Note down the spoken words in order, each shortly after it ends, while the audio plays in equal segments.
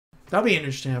That'll be an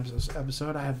interesting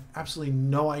episode. I have absolutely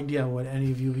no idea what any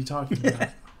of you will be talking about.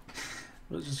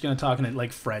 We're just going to talk in it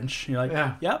like French. You're like,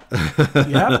 Yeah. Yep.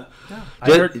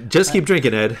 Yeah. Just keep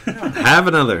drinking, Ed. Have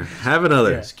another. Have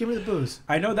another. Just give me the booze.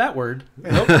 I know that word.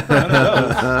 Nope. None of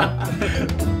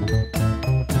those.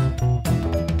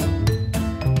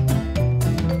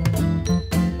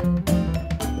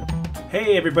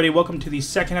 Hey, everybody. Welcome to the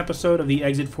second episode of the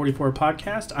Exit 44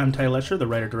 podcast. I'm Ty Lesher, the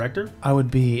writer-director. I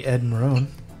would be Ed Marone.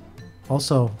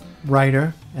 Also,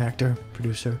 writer, actor,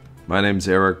 producer. My name's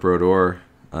Eric Brodeur.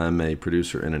 I'm a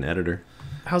producer and an editor.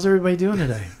 How's everybody doing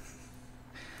today?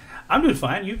 I'm doing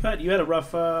fine. You had a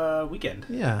rough weekend.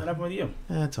 Yeah. What happened with you?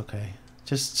 That's okay.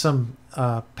 Just some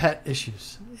pet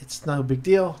issues. It's no big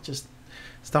deal. Just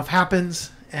stuff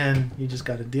happens, and you just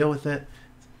got to deal with it.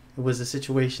 It was a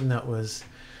situation that was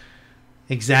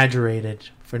exaggerated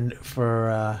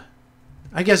for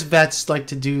I guess vets like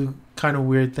to do kind of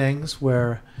weird things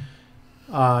where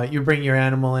you bring your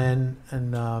animal in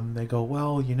and they go,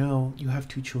 well, you know, you have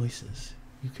two choices.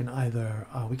 You can either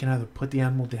we can either put the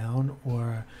animal down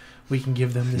or we can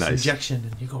give them this injection.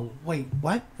 And you go, wait,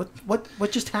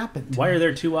 what just happened? Why are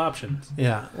there two options?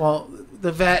 Yeah. Well,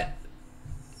 the vet.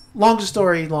 Long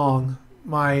story long,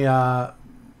 my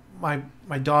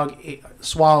dog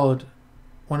swallowed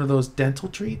one of those dental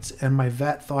treats, and my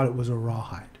vet thought it was a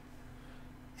rawhide.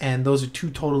 And those are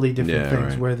two totally different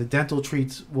things. Right. Where the dental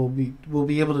treats will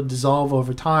be able to dissolve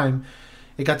over time.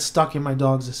 It got stuck in my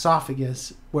dog's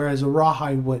esophagus, whereas a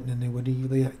rawhide wouldn't, and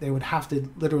they would have to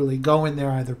literally go in there,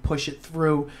 either push it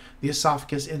through the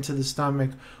esophagus into the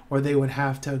stomach, or they would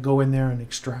have to go in there and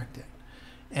extract it.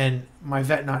 And my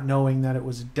vet, not knowing that it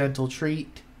was a dental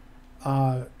treat,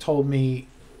 told me,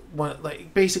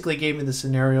 basically gave me the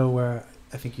scenario where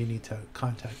I think you need to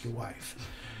contact your wife.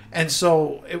 And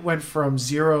so it went from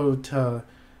 0 to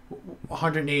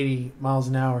 180 miles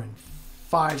an hour in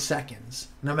 5 seconds.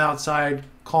 And I'm outside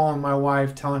calling my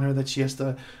wife, telling her that she has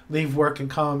to leave work and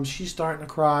come. She's starting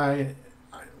to cry.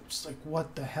 I'm just like,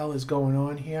 what the hell is going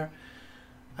on here?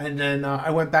 And then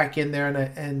I went back in there,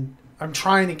 and I'm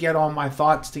trying to get all my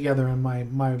thoughts together and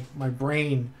my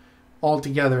brain all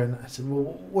together. And I said,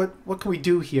 well, what can we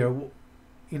do here?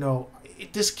 You know,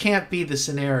 this can't be the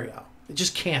scenario. It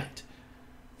just can't.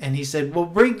 And he said, well,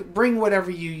 bring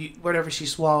whatever she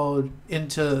swallowed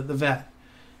into the vet,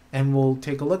 and we'll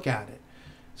take a look at it.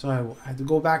 So I had to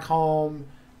go back home,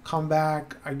 come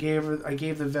back. I gave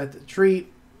the vet the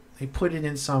treat. They put it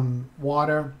in some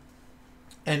water,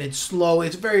 and it's slow.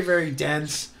 It's very, very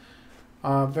dense,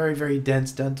 very, very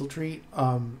dense dental treat.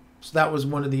 So that was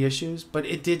one of the issues. But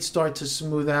it did start to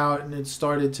smooth out, and it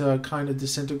started to kind of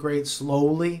disintegrate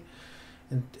slowly,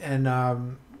 and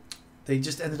they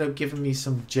just ended up giving me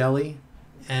some jelly,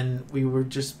 and we were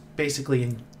just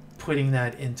basically putting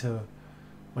that into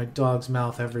my dog's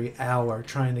mouth every hour,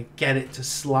 trying to get it to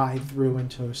slide through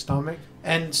into her stomach.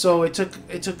 And so it took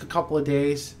a couple of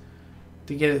days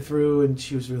to get it through, and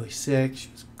she was really sick. She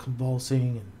was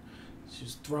convulsing, and she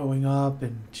was throwing up,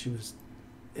 and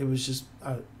it was just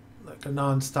like a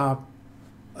nonstop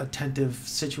attentive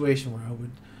situation where I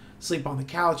would sleep on the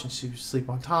couch and she would sleep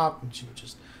on top, and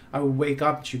I would wake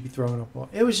up and she'd be throwing up.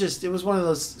 It was one of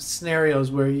those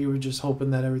scenarios where you were just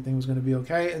hoping that everything was going to be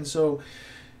okay. And so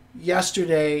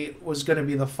yesterday was going to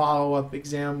be the follow-up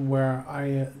exam where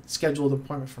I scheduled an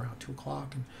appointment for around 2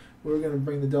 o'clock. And we were going to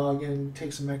bring the dog in,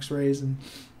 take some x-rays, and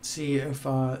see if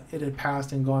it had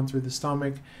passed and gone through the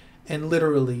stomach. And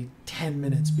literally 10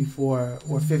 minutes before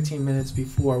or 15 minutes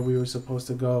before we were supposed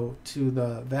to go to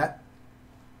the vet,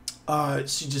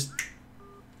 she just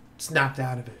snapped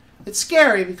out of it. It's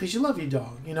scary because you love your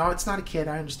dog. You know, it's not a kid.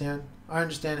 I understand. I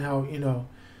understand how, you know,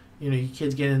 your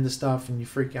kids get into stuff and you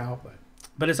freak out.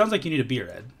 But it sounds like you need a beer,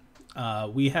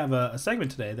 Ed. We have a segment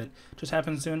today that just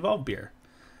happens to involve beer.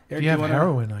 Eric, do you have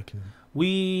heroin?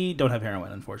 We don't have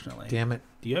heroin, unfortunately. Damn it.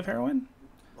 Do you have heroin?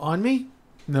 On me?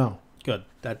 No. Good.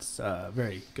 That's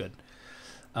very good.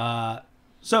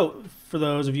 So, for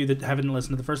those of you that haven't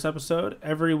listened to the first episode,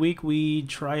 every week we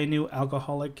try a new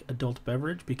alcoholic adult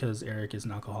beverage because Eric is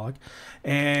an alcoholic.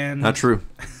 And not true.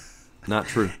 Not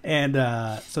true. And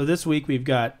so this week we've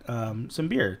got some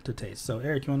beer to taste. So,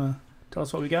 Eric, you want to tell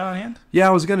us what we got on hand? Yeah,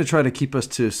 I was going to try to keep us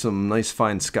to some nice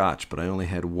fine scotch, but I only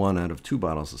had 1 out of 2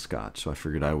 bottles of scotch. So I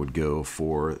figured I would go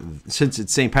for, since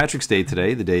it's St. Patrick's Day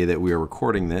today, the day that we are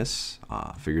recording this,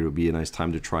 I figured it would be a nice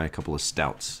time to try a couple of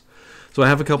stouts. So I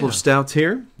have a couple of stouts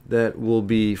here that will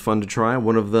be fun to try.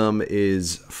 One of them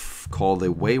is called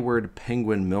a Wayward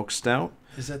Penguin Milk Stout.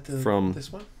 Is that this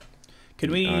one?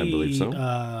 Could we? I believe so.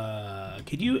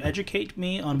 Could you educate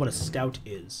me on what a stout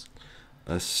is?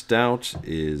 A stout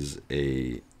is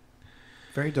a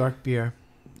Very dark beer.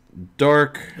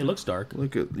 Dark. It looks dark.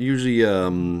 Look at usually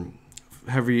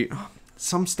heavy.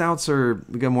 Some stouts are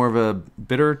got more of a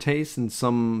bitter taste, and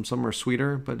some are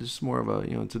sweeter. But it's more of a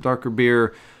it's a darker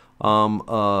beer.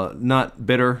 Not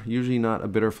bitter. Usually not a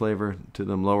bitter flavor to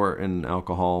them. Lower in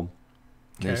alcohol.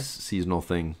 Okay. Nice seasonal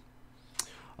thing.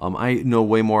 I know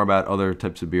way more about other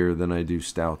types of beer than I do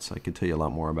stouts. I could tell you a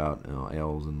lot more about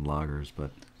ales and lagers, but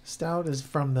Stout is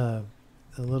from the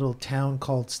little town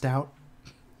called Stout.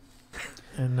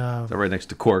 And they're right next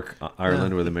to Cork,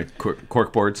 Ireland, where they make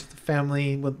cork boards.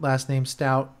 family with last name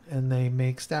Stout, and they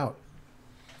make stout.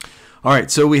 All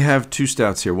right, so we have two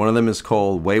stouts here. One of them is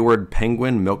called Wayward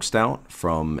Penguin Milk Stout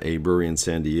from a brewery in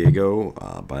San Diego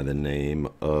by the name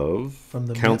of From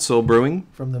the Council Brewing.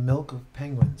 From the milk of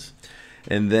penguins.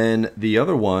 And then the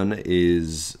other one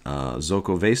is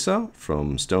Zocovesa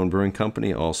from Stone Brewing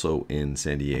Company, also in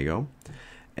San Diego.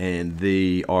 And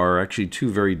they are actually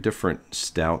two very different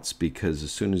stouts because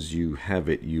as soon as you have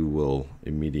it, you will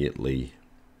immediately...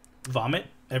 Vomit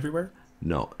everywhere?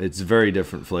 No, it's a very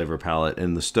different flavor palette.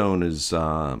 And the Stone is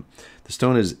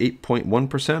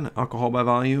 8.1% alcohol by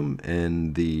volume,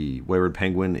 and the Wayward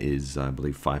Penguin is, I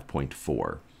believe,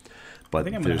 5.4. But I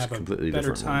think I'm going to have a completely better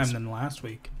different time ones. than last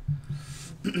week.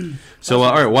 So,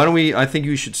 all right, why don't we? I think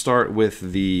you should start with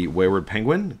the Wayward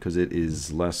Penguin because it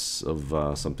is less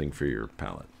of something for your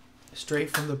palate.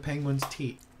 Straight from the penguin's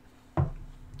teat.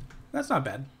 That's not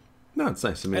bad. No, it's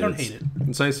nice. I don't hate it.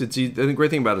 It's nice. It's the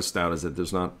great thing about a stout is that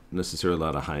there's not necessarily a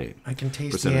lot of high I can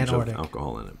taste the percentage of Antarctic.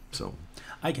 alcohol in it. So,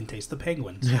 I can taste the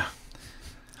penguins. Yeah.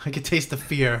 I can taste the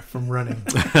fear from running.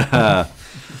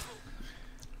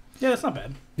 Yeah, that's not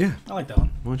bad. yeah. I like that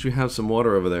one. Why don't you have some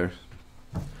water over there?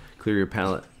 Clear your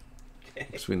palate,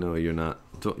 so we know you're not.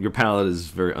 Your palate is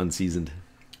very unseasoned.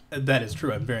 That is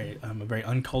true. I'm a very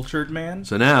uncultured man.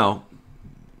 So now,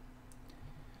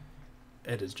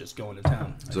 Ed is just going to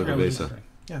town. Zocovesa.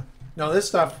 No, this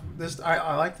stuff.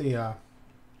 I like the.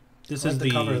 This I is like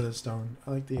the cover of the the Stone.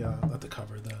 I like the not the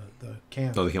cover, the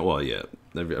can. oh, well, yeah.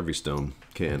 Every Stone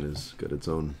can has got its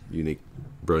own unique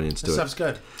brilliance This to it. stuff's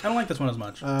good. I don't like this one as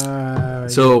much.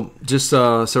 So, just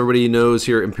so everybody knows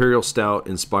here, Imperial Stout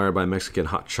inspired by Mexican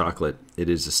hot chocolate. It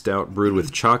is a stout brewed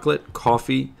with chocolate,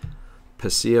 coffee,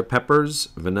 pasilla peppers,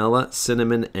 vanilla,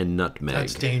 cinnamon, and nutmeg.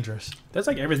 That's dangerous. That's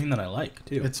like everything that I like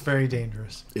too. It's very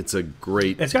dangerous. It's a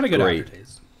great. It's got a good great,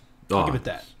 aftertaste. I'll give it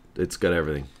that. It's got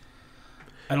everything.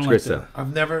 I don't It's like great the,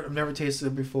 I've never tasted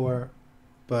it before,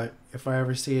 but if I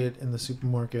ever see it in the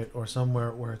supermarket or somewhere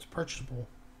where it's purchasable,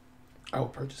 I will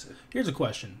purchase it. Here's a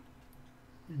question.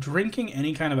 Drinking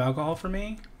any kind of alcohol for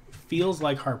me feels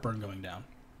like heartburn going down.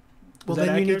 Well, that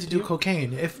then you need accurate to to do you?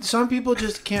 cocaine. If some people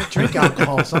just can't drink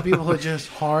alcohol, some people are just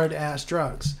hard ass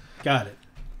drugs. Got it.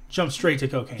 Jump straight to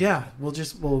cocaine. Yeah,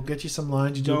 we'll get you some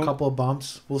lines. You do Don't- a couple of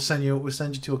bumps. We'll send you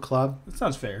to a club. That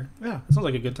sounds fair. Yeah, That sounds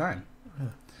like a good time.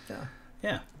 yeah.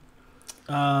 Yeah.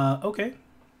 Okay.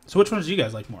 So which ones do you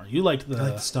guys like more? You liked the... I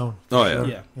like the Stone. Oh yeah,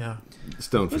 Yeah. Yeah,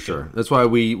 Stone for sure. That's why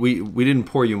we didn't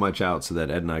pour you much out so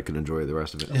that Ed and I could enjoy the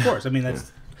rest of it. Of course. I mean,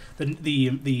 that's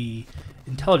the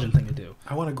intelligent thing to do.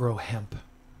 I want to grow hemp.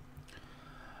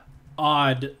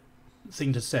 Odd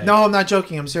thing to say. No, I'm not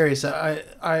joking. I'm serious.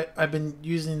 I've been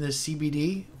using this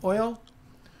CBD oil.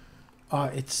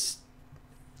 It's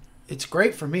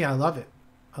great for me. I love it.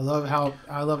 I love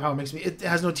how it makes me. It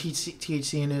has no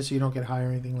THC in it, so you don't get high or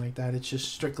anything like that. It's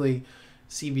just strictly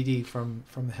CBD from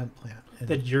the hemp plant. And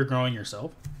That you're growing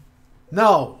yourself?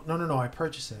 no. I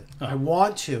purchase it. Oh. I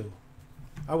want to.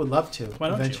 I would love to Why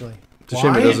don't you? eventually. It's a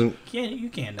shame it Why? doesn't. You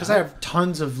can. Because I have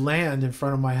tons of land in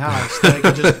front of my house that I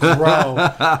can just grow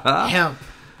hemp.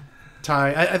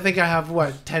 Ty, I think I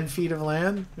have 10 feet of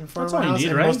land in front That's of my all you house, need,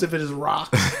 and right? most of it is rocks.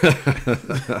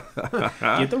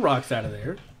 Get the rocks out of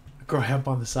there. Grow hemp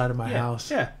on the side of my Yeah. house.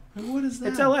 Yeah. Like, what is that?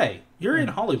 It's LA. You're in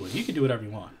Hollywood. You can do whatever you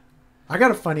want. I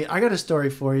got a story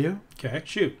for you. Okay.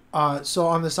 Shoot. So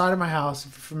on the side of my house,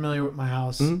 if you're familiar with my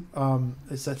house, Mhm.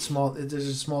 it's that small. There's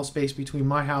a small space between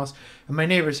my house and my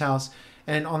neighbor's house,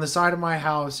 and on the side of my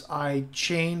house, I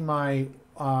chain my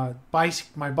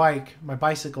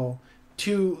bicycle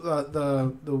to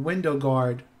the window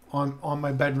guard on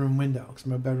my bedroom window, because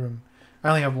my bedroom, I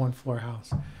only have one floor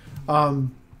house.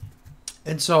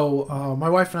 And so my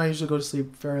wife and I usually go to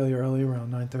sleep fairly early,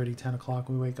 around 9:30, 10 o'clock.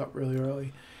 We wake up really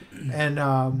early. And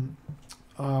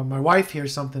my wife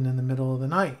hears something in the middle of the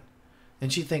night.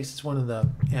 And she thinks it's one of the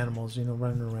animals,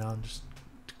 running around, just,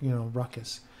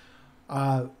 ruckus.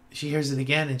 She hears it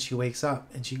again, and she wakes up.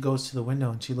 And she goes to the window,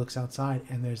 and she looks outside.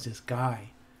 And there's this guy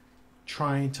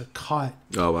trying to cut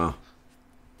Oh wow.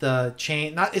 the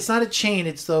chain. It's not a chain.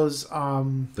 It's those.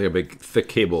 Like a big thick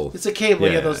cable. It's a cable.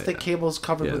 Yeah, Yeah, those yeah, thick yeah. cables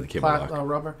covered Yeah, the with cable lock.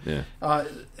 rubber. Yeah.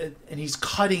 And he's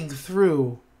cutting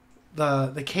through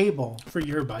the cable For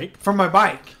your bike? from my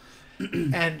bike.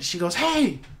 And she goes,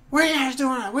 "Hey, what are you guys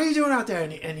doing? What are you doing out there?"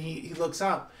 And he looks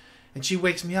up, and she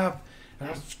wakes me up, and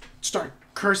I start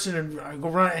cursing and I go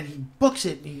run, and he books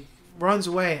it, and he runs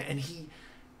away, and he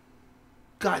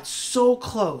got so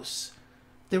close.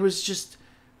 There was just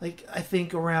like I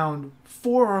think around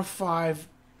 4 or 5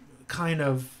 kind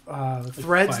of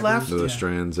threads fibers. left The Yeah.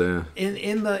 strands, yeah.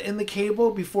 in the cable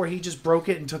before he just broke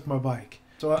it and took my bike.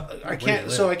 So I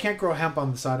can't I can't grow hemp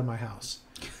on the side of my house.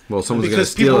 Well, someone's going to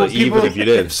Because steal it even if you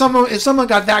did. If someone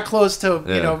got that close to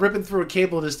Yeah. ripping through a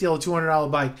cable to steal a $200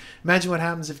 bike, imagine what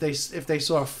happens if they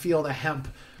saw a field of hemp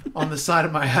on the side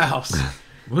of my house.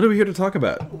 What are we here to talk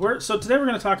about? So today we're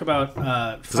going to talk about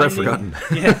Because I've forgotten.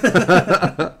 Yeah.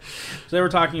 Today we're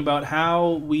talking about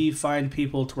how we find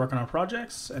people to work on our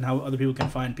projects and how other people can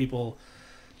find people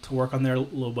to work on their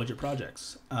low budget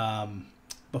projects.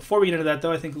 Before we get into that,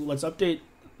 though, I think let's update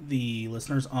the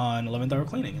listeners on 11th Hour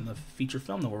Cleaning and the feature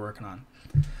film that we're working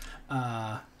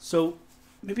on. So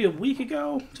maybe a week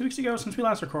ago, 2 weeks ago, since we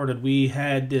last recorded, we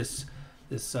had this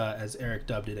as Eric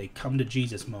dubbed it, a come to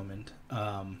Jesus moment.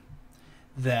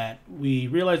 That we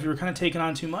realized we were kind of taking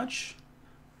on too much,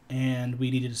 and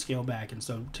we needed to scale back. And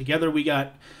so together we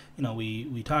got,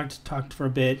 we talked for a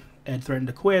bit. Ed threatened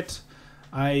to quit.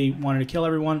 I wanted to kill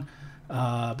everyone,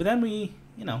 but then we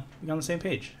got on the same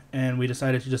page, and we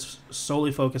decided to just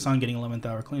solely focus on getting 11th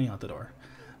Hour Cleaning out the door,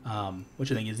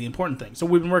 which I think is the important thing. So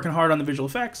we've been working hard on the visual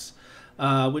effects,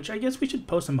 which I guess we should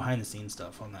post some behind the scenes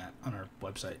stuff on our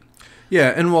website. Yeah,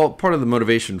 and well, part of the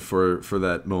motivation for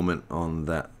that moment on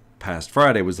that past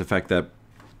Friday was the fact that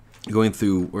going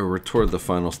through where we're toward the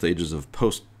final stages of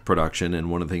post-production,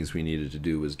 and one of the things we needed to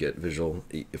do was get visual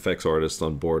effects artists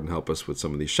on board and help us with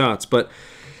some of these shots. But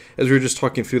as we were just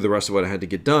talking through the rest of what I had to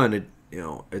get done,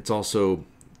 it's also,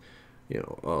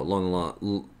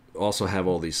 also have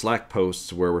all these Slack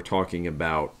posts where we're talking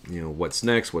about, what's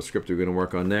next, what script we're going to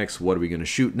work on next, what are we going to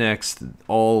shoot next,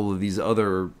 all of these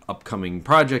other upcoming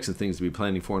projects and things to be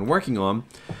planning for and working on.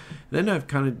 Then I've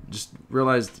kind of just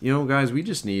realized, guys, we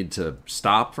just need to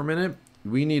stop for a minute.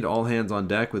 We need all hands on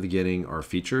deck with getting our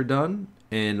feature done.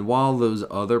 And while those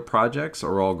other projects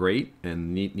are all great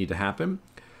and need to happen,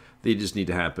 they just need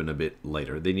to happen a bit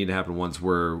later. They need to happen once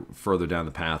we're further down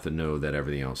the path and know that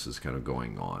everything else is kind of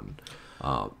going on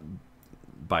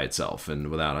by itself and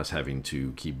without us having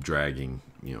to keep dragging,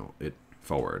 it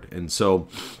forward. And so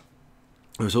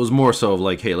it was more so of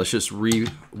like, hey, let's just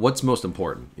what's most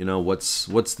important,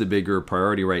 what's the bigger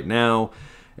priority right now,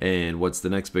 and what's the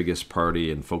next biggest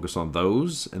priority, and focus on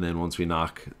those. And then once we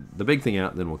knock the big thing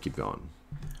out, then we'll keep going.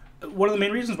 One of the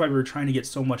main reasons why we were trying to get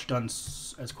so much done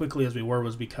as quickly as we were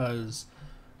was because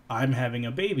I'm having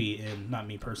a baby not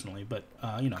me personally, but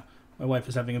my wife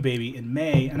is having a baby in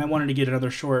May, and I wanted to get another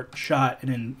short shot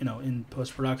and in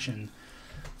post-production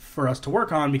for us to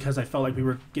work on, because I felt like we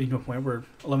were getting to a point where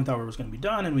 11th Hour was going to be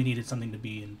done and we needed something to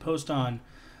be in post on.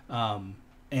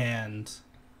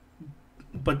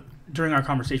 But during our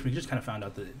conversation, we just kind of found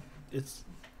out that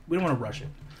we don't want to rush it.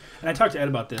 And I talked to Ed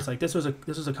about this. Like, this was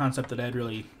a concept that Ed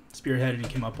really spearheaded and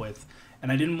came up with,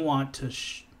 and I didn't want to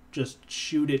just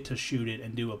shoot it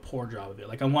and do a poor job of it.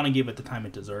 Like, I want to give it the time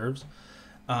it deserves.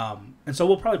 And so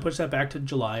we'll probably push that back to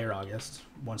July or August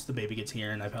once the baby gets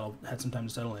here and I've had some time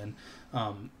to settle in.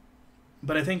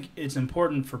 But I think it's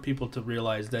important for people to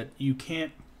realize that you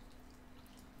can't...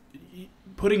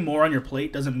 Putting more on your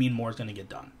plate doesn't mean more is going to get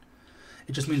done.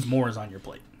 It just means more is on your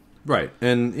plate. Right.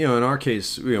 And, in our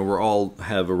case, we're all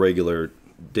have a regular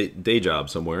day job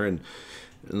somewhere. And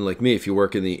like me, if you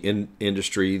work in the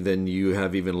industry, then you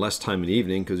have even less time in the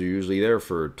evening because you're usually there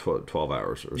for 12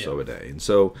 hours or so a day. And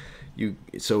so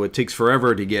it takes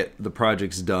forever to get the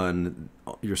projects done,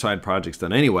 your side projects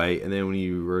done anyway. And then when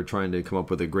you were trying to come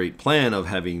up with a great plan of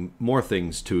having more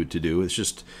things to do, it's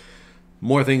just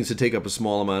more things to take up a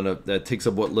small amount of, that takes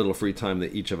up what little free time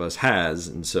that each of us has.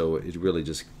 And so it really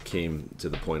just came to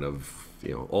the point of,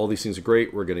 all these things are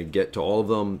great. We're going to get to all of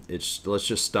them. Let's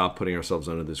just stop putting ourselves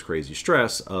under this crazy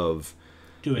stress of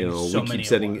doing so we many keep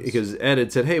setting, at once. because Ed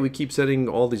had said, hey, we keep setting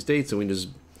all these dates and we just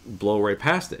blow right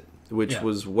past it, which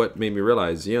was what made me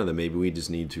realize, that maybe we just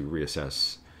need to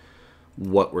reassess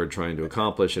what we're trying to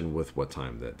accomplish and with what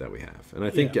time that we have. And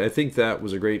I think that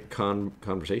was a great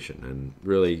conversation, and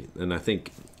really, and I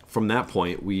think from that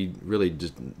point we really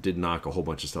just did knock a whole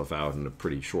bunch of stuff out in a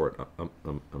pretty short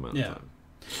amount of time.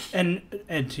 And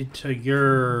to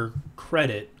your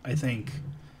credit, I think,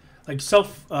 like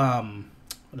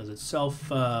what is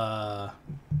it,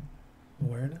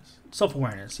 Awareness.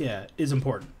 self-awareness, yeah, is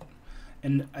important.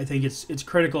 And I think it's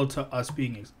critical to us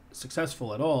being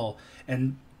successful at all.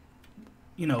 And,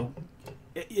 you know,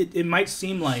 it might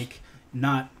seem like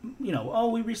not, you know, oh,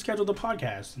 we rescheduled the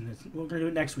podcast and we're going to do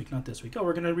it next week, not this week. Oh,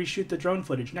 we're going to reshoot the drone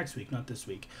footage next week, not this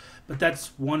week. But that's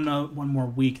one more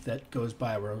week that goes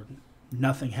by where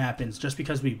nothing happens just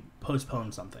because we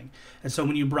postponed something. And so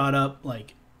when you brought up,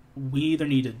 like, we either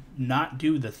need to not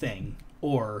do the thing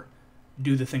or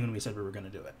do the thing when we said we were going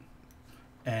to do it.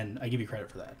 And I give you credit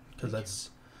for that because that's,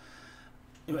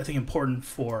 I think, important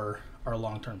for our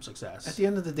long-term success. At the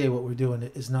end of the day, what we're doing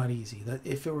is not easy. That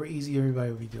if it were easy,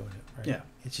 everybody would be doing it, right? Yeah.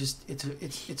 It's just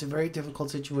it's a very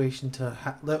difficult situation to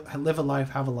live a life,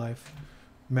 have a life,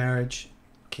 marriage,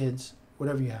 kids,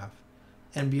 whatever you have,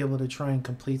 and be able to try and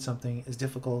complete something as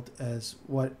difficult as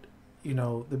what, you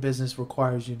know, the business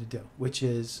requires you to do, which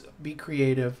is be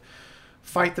creative,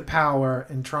 fight the power,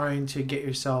 and trying to get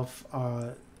yourself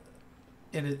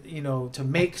in a, you know, to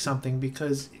make something,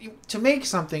 because to make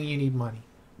something you need money.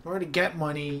 In order to get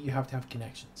money, you have to have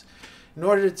connections. In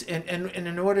order to and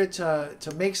in order to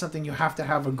make something, you have to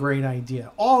have a great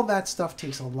idea. All that stuff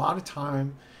takes a lot of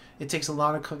time. It takes a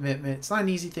lot of commitment. It's not an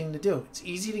easy thing to do. It's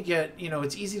easy to get, you know,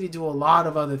 it's easy to do a lot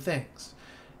of other things.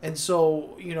 And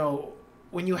so, you know,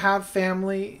 when you have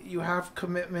family, you have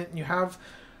commitment, you have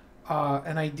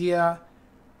an idea,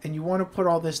 and you want to put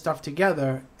all this stuff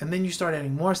together, and then you start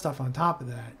adding more stuff on top of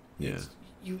that. Yeah.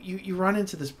 You run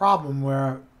into this problem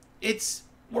where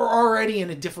we're already in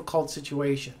a difficult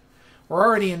situation. We're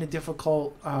already in a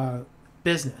difficult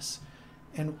business.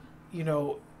 And, you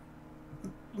know,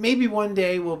 maybe one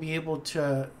day we'll be able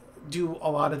to do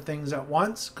a lot of things at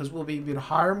once because we'll be able to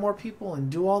hire more people and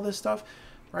do all this stuff.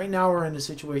 Right now we're in a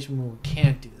situation where we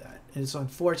can't do that. And it's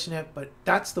unfortunate, but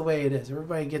that's the way it is.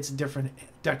 Everybody gets a different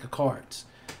deck of cards.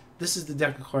 This is the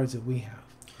deck of cards that we have.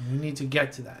 And we need to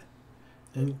get to that.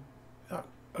 And, I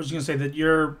was going to say that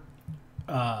your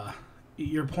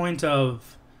point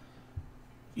of,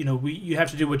 you know, you have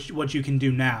to do what you can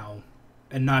do now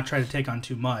and not try to take on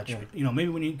too much. Yeah. You know, maybe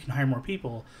when you can hire more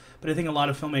people. But I think a lot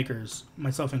of filmmakers,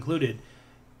 myself included,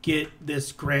 get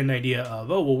this grand idea of,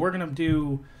 oh, well, we're going to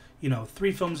do, you know,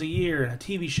 3 films a year and a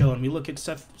TV show. And we look at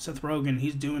Seth Rogen,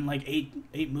 he's doing like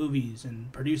eight movies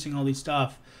and producing all these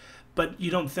stuff. But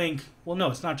you don't think, well, no,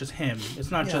 it's not just him.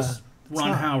 It's not just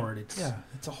Ron Howard. It's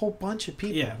a whole bunch of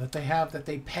people that they have that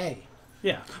they pay.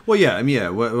 Yeah. Well, yeah. I mean, yeah.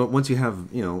 Once you have,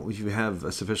 you know, if you have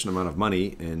a sufficient amount of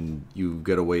money and you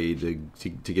get a way to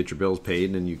get your bills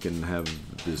paid, and you can have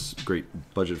this great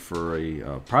budget for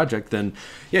a project, then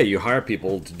yeah, you hire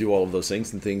people to do all of those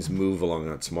things, and things move along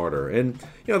a lot smarter. And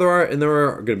you know, there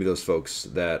are going to be those folks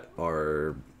that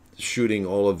are shooting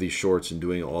all of these shorts and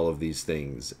doing all of these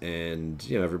things, and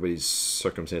you know, everybody's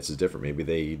circumstance is different.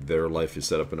 Maybe their life is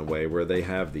set up in a way where they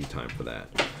have the time for that.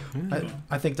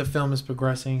 I think the film is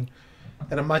progressing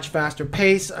at a much faster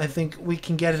pace. I think we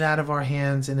can get it out of our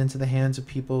hands and into the hands of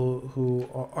people who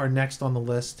are next on the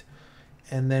list,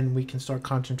 and then we can start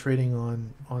concentrating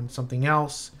on something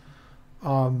else,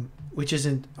 which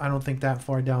isn't, I don't think, that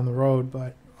far down the road.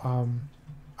 But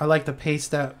I like the pace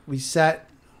that we set.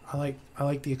 I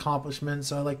like the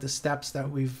accomplishments. I like the steps that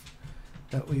we've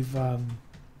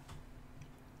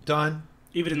done.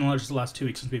 Even in the last 2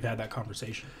 weeks since we've had that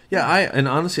conversation. Yeah, and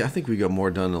honestly, I think we got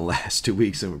more done in the last 2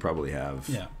 weeks than we probably have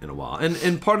in a while.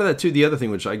 And part of that too, the other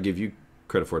thing which I give you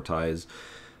credit for, Ty, is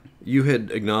you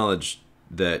had acknowledged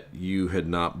that you had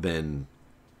not been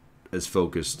as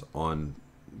focused on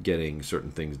getting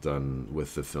certain things done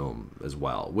with the film as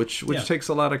well, which takes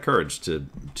a lot of courage to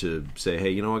say, hey,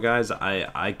 you know what, guys,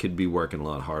 I could be working a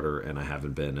lot harder and I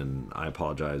haven't been, and I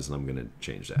apologize, and I'm going to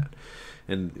change that.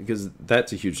 And because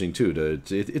that's a huge thing too.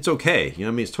 It's okay, you know what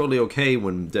I mean? It's totally okay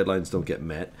when deadlines don't get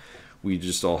met. We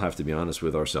just all have to be honest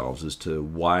with ourselves as to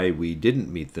why we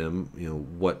didn't meet them. You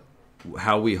know,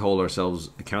 how we hold ourselves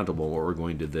accountable, what we're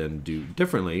going to then do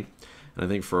differently. And I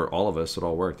think for all of us, it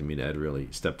all worked. I mean, Ed really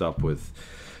stepped up with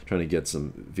trying to get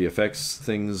some VFX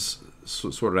things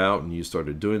sorted out, and you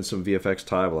started doing some VFX,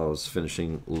 Ty, while I was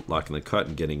finishing locking the cut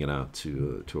and getting it out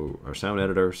to our sound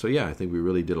editor. So yeah, I think we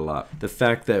really did a lot. The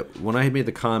fact that when I made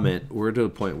the comment, we're to a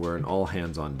point where an all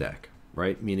hands on deck,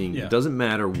 right? Meaning it doesn't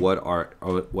matter what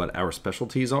our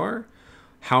specialties are.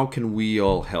 How can we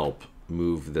all help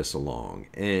move this along?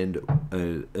 And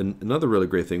another really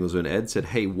great thing was when Ed said,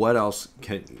 hey, what else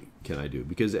can I do?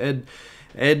 Because Ed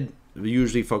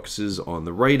usually focuses on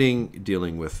the writing,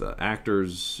 dealing with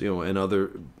actors, you know, and other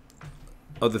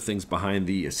things behind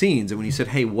the scenes. And when he said,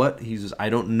 hey, he says, I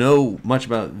don't know much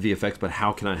about VFX, but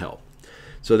how can I help?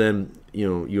 So then,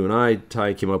 you and I,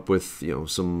 Ty, came up with,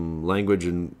 some language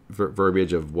and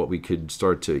verbiage of what we could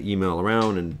start to email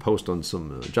around and post on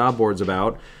some job boards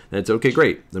about. And it's okay,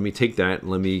 great. Let me take that and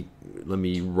let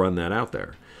me run that out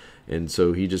there. And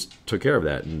so he just took care of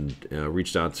that and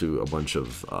reached out to a bunch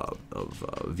of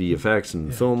VFX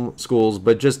and film schools.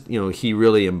 But just, he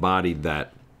really embodied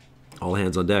that all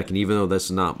hands on deck. And even though this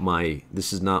is not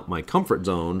my comfort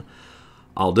zone,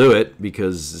 I'll do it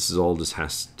because this is all just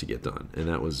has to get done. And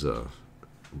that was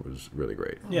really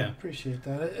great. Yeah, I appreciate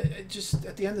that. It just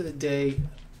at the end of the day,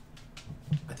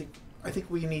 I think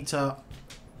we need to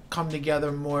come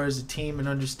together more as a team and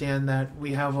understand that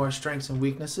we have our strengths and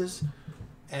weaknesses,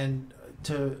 and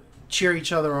to cheer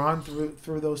each other on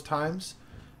through those times,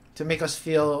 to make us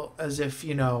feel as if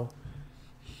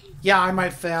I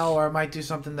might fail or I might do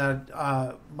something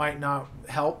that might not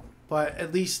help, but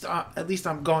at least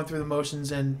I'm going through the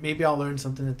motions, and maybe I'll learn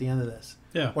something at the end of this.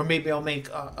 Yeah. Or maybe I'll make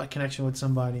a connection with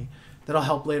somebody that'll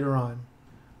help later on,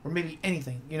 or maybe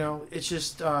anything. It's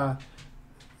just I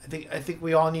think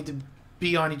we all need to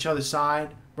be on each other's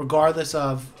side, regardless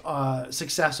of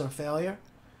success or failure,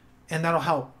 and that'll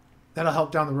help. That'll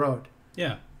help down the road.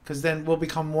 Yeah. Because then we'll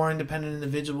become more independent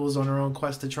individuals on our own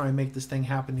quest to try and make this thing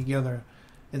happen together,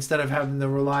 instead of having to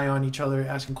rely on each other,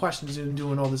 asking questions and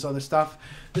doing all this other stuff.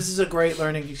 This is a great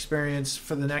learning experience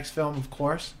for the next film, of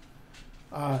course.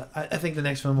 I think the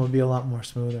next film will be a lot more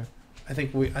smoother. I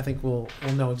think we'll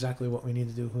know exactly what we need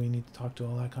to do, who we need to talk to,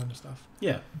 all that kind of stuff.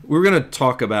 Yeah. We're going to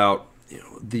talk about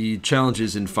the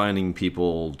challenges in finding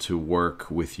people to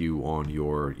work with you on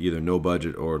your either no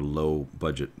budget or low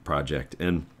budget project.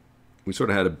 And we sort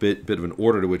of had a bit of an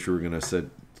order to which we were going to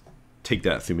take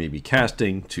that through maybe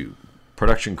casting to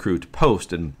production crew to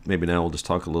post, and maybe now we'll just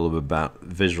talk a little bit about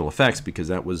visual effects, because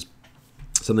that was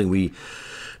something we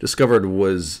discovered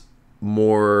was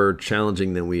more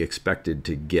challenging than we expected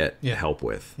to get help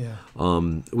with. Yeah.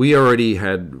 We already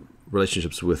had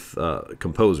relationships with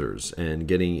composers, and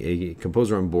getting a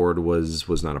composer on board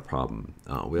was not a problem.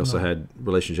 We also had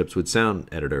relationships with sound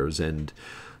editors, and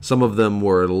some of them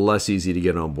were less easy to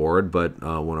get on board, but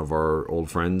one of our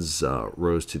old friends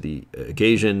rose to the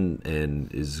occasion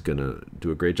and is going to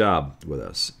do a great job with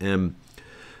us. And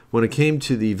when it came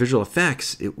to the visual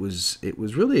effects, it was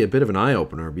really a bit of an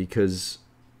eye-opener, because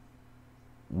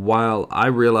while I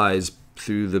realize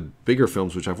through the bigger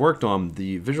films which I've worked on,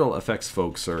 the visual effects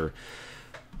folks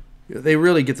they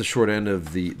really get the short end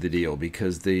of the deal,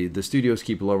 because the studios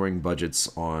keep lowering budgets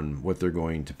on what they're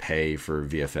going to pay for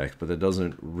VFX, but that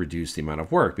doesn't reduce the amount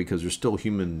of work, because there's still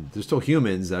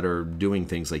humans that are doing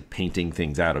things like painting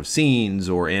things out of scenes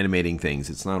or animating things.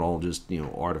 It's not all just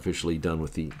artificially done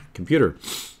with the computer.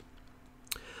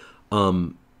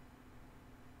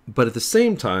 But at the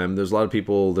same time, there's a lot of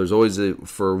people, there's always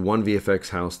for one VFX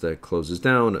house that closes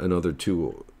down, another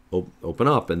two open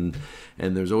up, and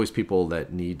there's always people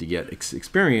that need to get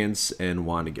experience and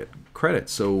want to get credit.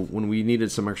 So when we needed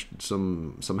some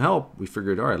help, we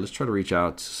figured, all right, let's try to reach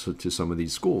out to some of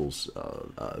these schools,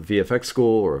 a VFX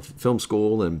school or a film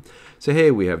school, and say,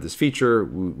 hey, we have this feature,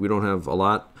 we don't have a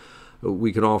lot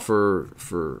we can offer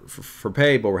for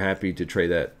pay, but we're happy to trade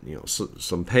that,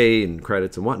 some pay and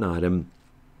credits and whatnot. And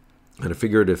I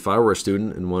figured if I were a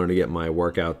student and wanted to get my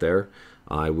work out there,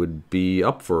 I would be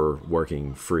up for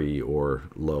working free or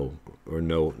low or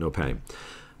no pay.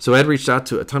 So Ed reached out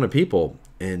to a ton of people,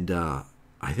 and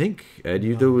I think, Ed,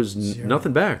 there was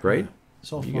nothing back, right? Yeah.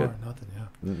 So far, nothing. Yeah,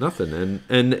 nothing.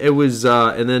 And it was,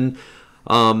 and then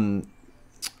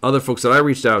other folks that I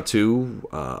reached out to,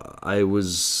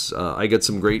 I get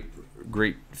some great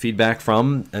feedback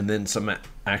from, and then some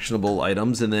actionable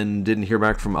items, and then didn't hear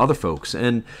back from other folks.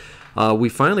 And we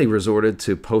finally resorted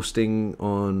to posting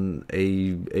on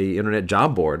a internet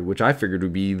job board, which I figured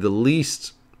would be the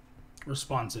least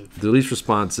responsive. But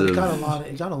it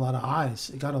got a lot of eyes.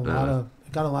 It got a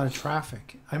lot of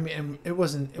traffic. I mean, it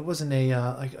wasn't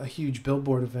a huge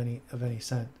billboard of any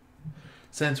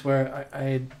sense where I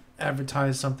had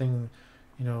advertised something,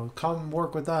 come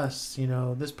work with us.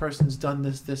 This person's done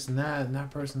this, and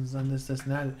that person's done this,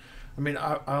 and that. I mean,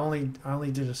 I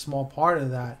only did a small part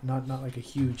of that, not like a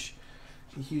huge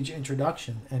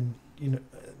introduction, and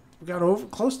we got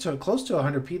close to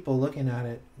 100 people looking at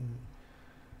it. And,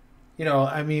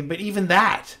 I mean, but even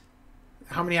that,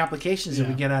 how many applications did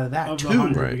we get out of that? Of 2.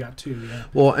 100, we got 2. Yeah.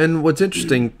 Well, and what's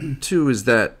interesting too is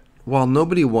that while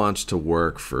nobody wants to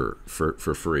work for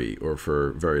free or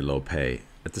for very low pay,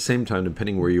 at the same time,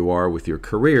 depending where you are with your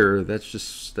career,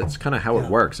 that's kind of how it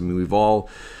works. I mean, we've all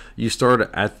you start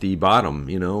at the bottom,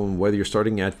 you know, whether you're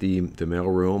starting at the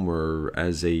mailroom or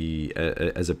as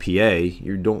a PA,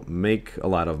 you don't make a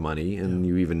lot of money, and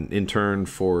you even intern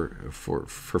for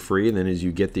free, and then as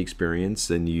you get the experience,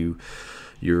 then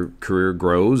your career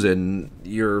grows and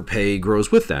your pay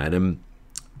grows with that. And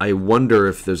I wonder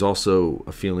if there's also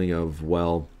a feeling of,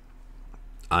 well,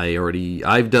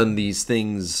 I've done these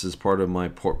things as part of my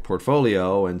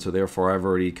portfolio, and so therefore I've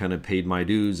already kind of paid my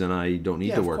dues, and I don't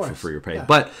need to work for free or pay. Yeah.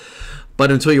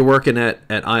 But until you're working at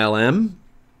ILM,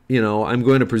 you know, I'm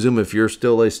going to presume if you're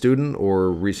still a student or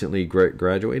recently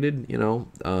graduated, you know,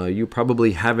 you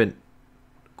probably haven't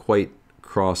quite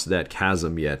crossed that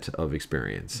chasm yet of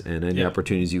experience, and any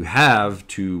opportunities you have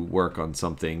to work on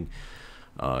something,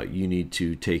 you need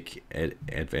to take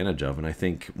advantage of. And I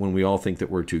think when we all think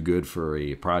that we're too good for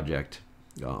a project,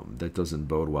 that doesn't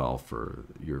bode well for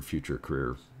your future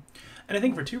career. And I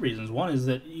think for two reasons. One is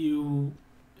that you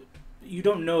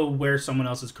don't know where someone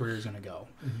else's career is going to go.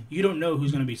 Mm-hmm. You don't know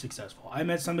who's going to be successful. I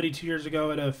met somebody 2 years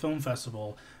ago at a film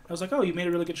festival. I was like, oh, you made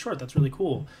a really good short. That's really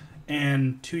cool.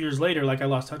 And 2 years later, like, I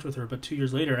lost touch with her, but 2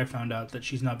 years later I found out that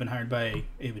she's not been hired by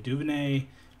Ava DuVernay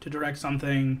to direct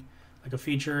something, like a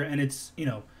feature. And it's, you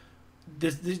know,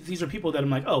 these are people that I'm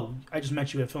like, oh, I just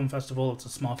met you at a film festival. It's a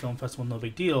small film festival, no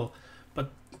big deal.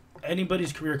 But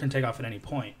anybody's career can take off at any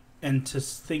point. And to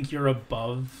think you're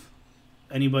above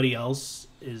anybody else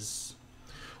is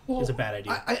a bad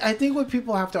idea. I think what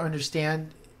people have to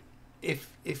understand,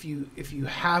 if you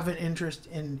have an interest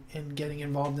in getting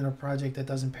involved in a project that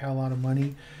doesn't pay a lot of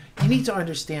money, you need to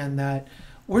understand that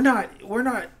we're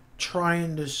not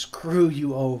trying to screw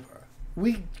you over.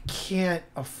 We can't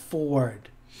afford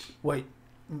what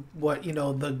you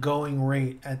know, the going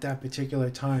rate at that particular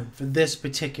time for this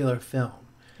particular film.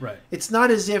 Right. It's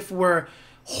not as if we're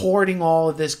hoarding all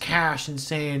of this cash and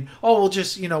saying, oh, we'll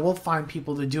just, you know, we'll find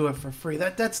people to do it for free.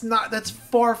 That's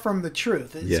far from the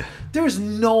truth. There's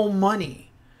no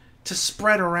money to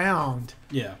spread around.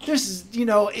 Yeah. There's, you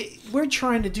know, we're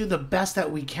trying to do the best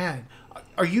that we can.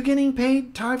 Are you getting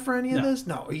paid, Ty, for any of this?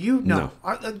 No. Are you? No.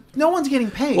 No one's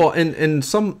getting paid. Well, and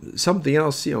something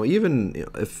else, you know, even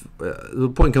if the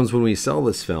point comes when we sell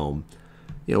this film,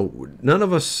 you know, none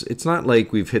of us, it's not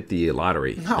like we've hit the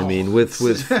lottery. No. I mean,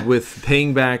 with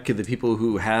paying back the people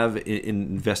who have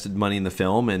invested money in the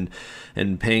film,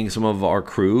 and paying some of our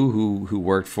crew who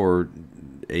worked for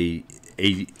a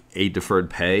deferred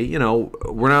pay, you know,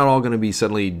 we're not all going to be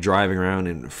suddenly driving around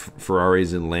in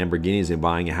Ferraris and Lamborghinis and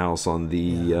buying a house on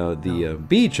the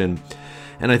beach. And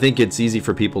I think it's easy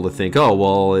for people to think, oh,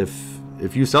 well,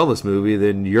 if you sell this movie,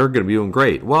 then you're going to be doing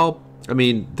great. Well, I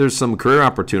mean, there's some career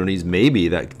opportunities maybe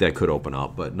that could open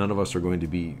up, but none of us are going to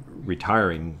be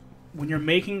retiring. When you're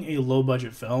making a low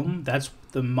budget film, that's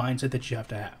the mindset that you have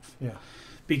to have. Yeah.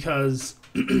 Because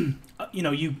you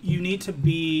know, you need to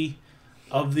be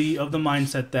of the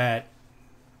mindset that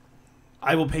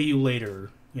I will pay you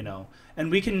later, you know. And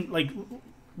we can, like,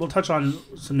 we'll touch on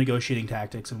some negotiating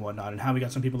tactics and whatnot, and how we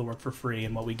got some people to work for free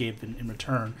and what we gave in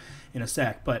return in a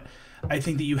sec. But I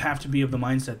think that you have to be of the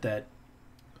mindset that,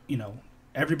 you know,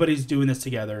 everybody's doing this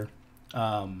together,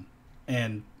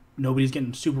 and nobody's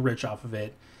getting super rich off of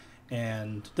it.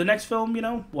 And the next film, you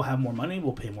know, we'll have more money,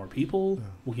 we'll pay more people,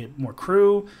 we'll get more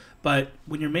crew. But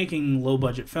when you're making low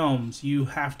budget films, you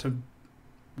have to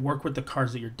work with the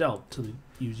cards that you're dealt, to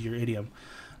use your idiom.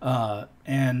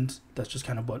 And that's just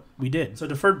kind of what we did. So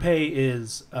deferred pay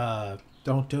is...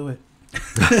 Don't do it.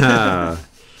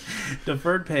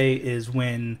 Deferred pay is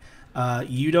when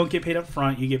you don't get paid up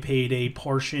front, you get paid a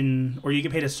portion, or you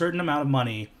get paid a certain amount of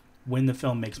money when the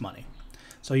film makes money.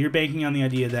 So you're banking on the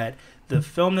idea that the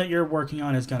film that you're working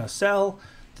on is going to sell,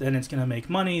 then it's going to make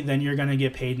money, then you're going to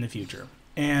get paid in the future.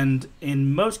 And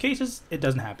in most cases, it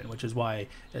doesn't happen, which is why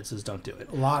it says don't do it.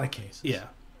 A lot of cases. Yeah.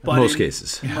 But most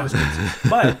cases.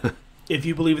 But if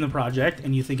you believe in the project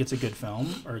and you think it's a good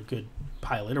film or a good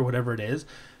pilot or whatever it is,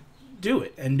 do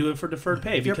it, and do it for deferred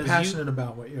pay. If you're passionate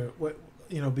about what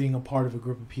you know, being a part of a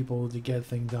group of people to get a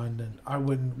thing done, then I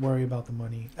wouldn't worry about the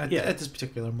money at this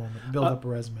particular moment. Build up a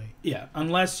resume. Yeah,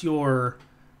 unless you're,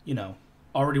 you know,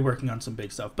 already working on some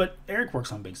big stuff. But Eric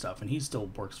works on big stuff, and he still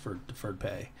works for deferred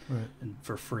pay and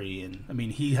for free. And I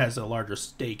mean, he has a larger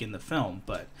stake in the film,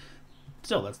 but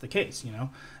still, that's the case, you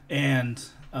know. And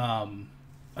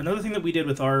another thing that we did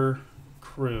with our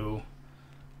crew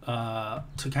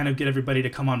to kind of get everybody to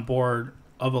come on board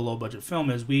of a low budget film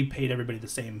is we paid everybody the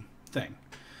same thing.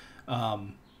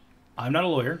 I'm not a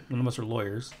lawyer; none of us are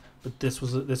lawyers. But this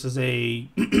is a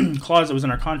clause that was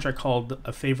in our contract called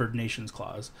a favored nations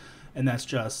clause. And that's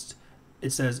just,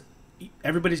 it says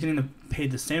everybody's getting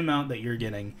paid the same amount that you're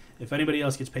getting. If anybody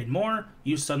else gets paid more,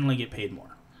 you suddenly get paid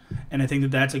more. And I think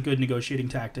that that's a good negotiating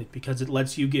tactic because it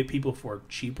lets you get people for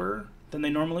cheaper than they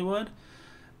normally would,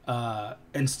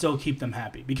 and still keep them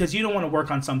happy. Because you don't want to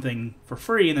work on something for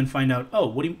free and then find out,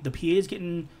 oh, the PA is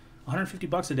getting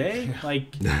 $150 a day?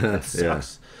 Like, that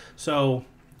sucks. So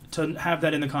to have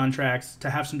that in the contracts, to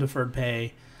have some deferred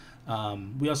pay.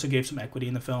 We also gave some equity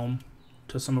in the film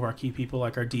to some of our key people,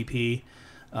 like our DP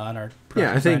and our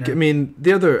I think, designer. I mean,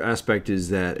 the other aspect is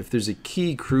that if there's a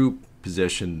key crew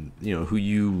position, who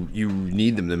you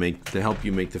need them to help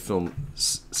you make the film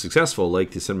successful,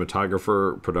 like the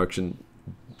cinematographer, production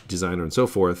designer, and so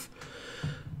forth,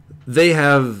 they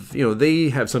have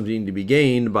something to be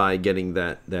gained by getting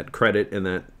that credit and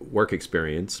that work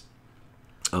experience.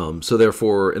 So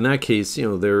therefore, in that case,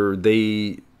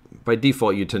 they by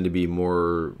default you tend to be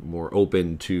more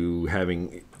open to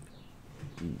having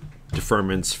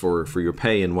deferments for your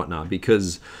pay and whatnot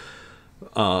because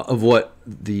of what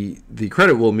the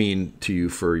credit will mean to you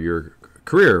for your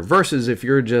career versus if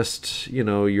you're just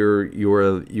you're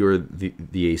the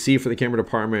AC for the camera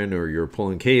department or you're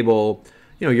pulling cable,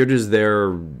 you're just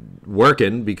there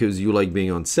working because you like being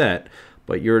on set,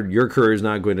 but your career is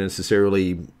not going to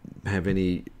necessarily have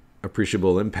any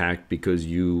appreciable impact because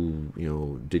you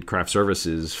did craft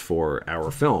services for our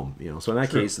film. So in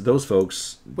that case, those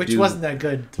folks wasn't that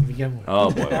good to begin with. Oh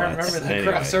boy, I remember the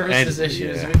craft services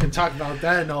issues. Yeah. We can talk about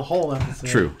that in a whole episode.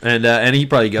 True, and he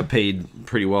probably got paid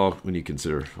pretty well when you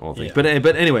consider all things. Yeah.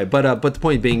 But anyway, but the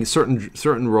point being,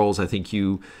 certain roles, I think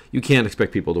you can't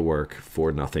expect people to work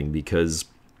for nothing because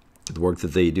the work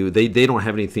that they do, they don't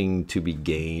have anything to be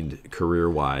gained career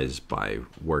wise by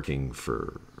working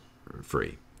for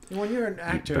free. When you're an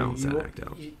actor, balance that act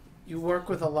out. You work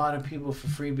with a lot of people for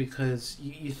free because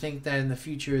you think that in the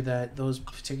future that those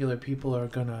particular people are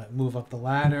going to move up the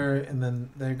ladder and then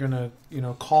they're going to,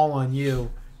 call on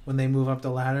you when they move up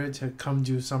the ladder to come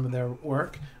do some of their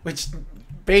work, which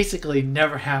basically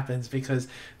never happens because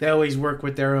they always work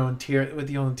with their own tier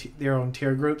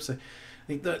groups.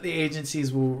 The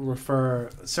agencies will refer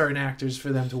certain actors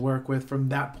for them to work with from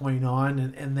that point on,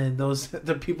 and then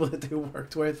the people that they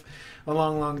worked with a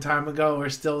long time ago are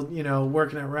still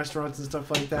working at restaurants and stuff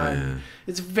like that. Yeah.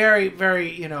 It's very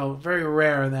very very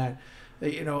rare that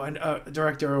a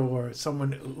director or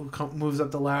someone who moves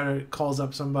up the ladder calls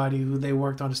up somebody who they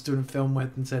worked on a student film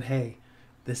with and said, hey,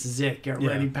 this is it, get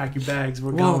ready, pack your bags,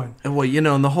 we're going. And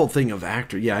and the whole thing of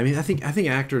actor, I mean, I think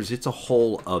actors, it's a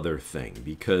whole other thing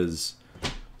because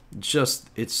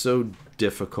it's so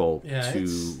difficult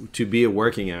to be a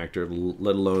working actor,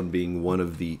 let alone being one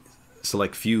of the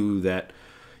select few that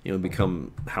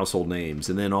become household names,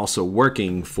 and then also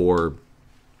working for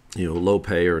low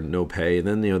pay or no pay, and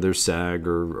then there's SAG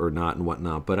or not and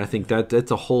whatnot. But I think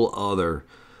that's a whole other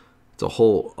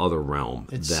realm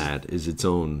that is its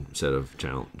own set of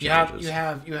challenges. You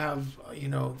have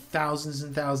thousands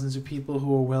and thousands of people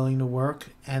who are willing to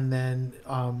work, and then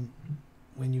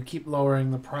when you keep lowering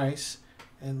the price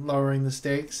and lowering the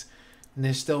stakes and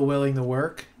they're still willing to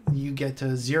work, you get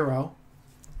to zero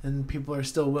and people are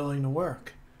still willing to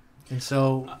work. And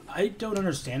so I don't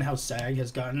understand how SAG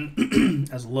has gotten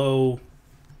as low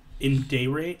in day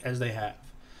rate as they have.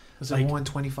 It's like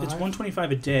 $125? It's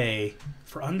 $125 a day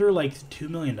for under like $2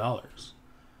 million.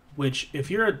 Which, if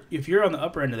you're on the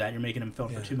upper end of that, you're making them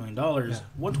film for $2 million.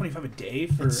 $125 a day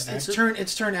for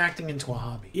it's turned acting into a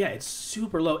hobby. Yeah, it's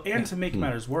super low. And to make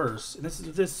matters worse, and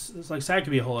this is like SAG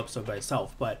could be a whole episode by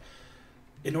itself. But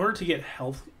in order to get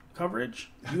health coverage,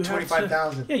 you have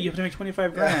 $25,000. Yeah, you have to make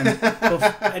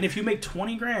 $25,000. And if you make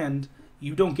 $20,000,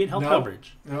 you don't get health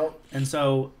coverage. Nope. And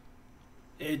so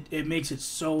it makes it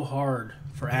so hard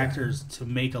for actors to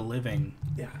make a living.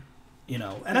 Yeah.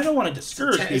 And I don't want to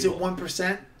discourage people. Is it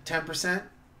 1%? 10%?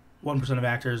 1% of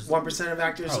actors. 1% of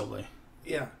actors? Probably.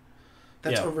 Yeah.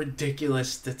 That's a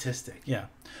ridiculous statistic. Yeah.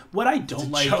 What I don't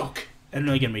like, joke. And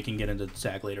again, we can get into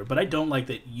SAG later, but I don't like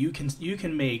that you can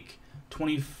make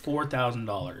 $24,000.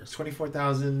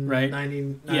 $24,000, right?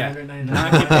 $999.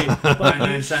 Not get paid, but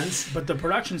 99 cents. But the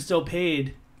production still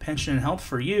paid pension and health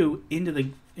for you into the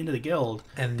guild,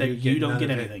 and that you don't get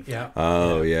anything. Yeah.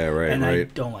 Oh yeah, right. And right. I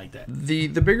don't like that. The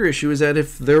bigger issue is that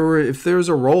if there's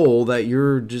a role that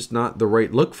you're just not the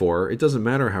right look for, it doesn't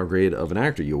matter how great of an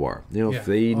actor you are.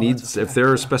 If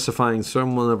they're specifying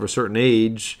someone of a certain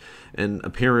age and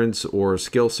appearance or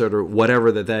skill set or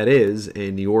whatever that is,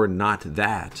 and you're not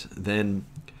that, then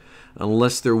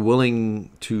unless they're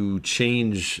willing to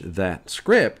change that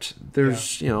script,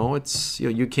 there's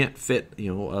you can't fit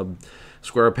a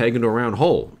square peg into a round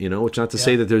hole, which not to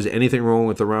say that there's anything wrong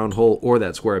with the round hole or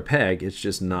that square peg. It's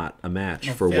just not a match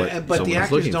for what but someone the is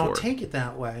actors looking don't for. take it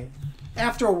that way.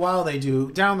 after a while they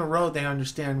do. Down the road they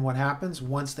understand what happens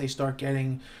once they start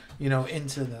getting,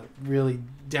 into the really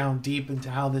down deep into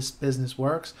how this business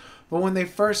works. But when they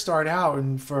first start out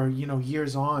and for,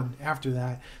 years on after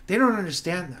that, they don't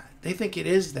understand that. They think it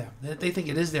is them. They think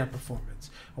it is their performance.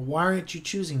 Why aren't you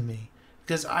choosing me?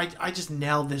 Because I just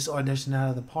nailed this audition out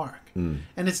of the park. And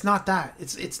it's not that.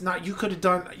 It's not. You could have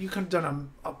done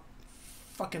a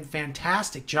fucking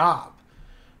fantastic job,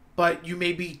 but you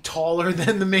may be taller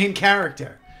than the main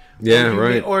character.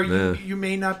 Yeah, You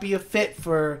may not be a fit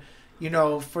for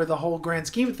for the whole grand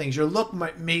scheme of things. Your look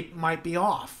might be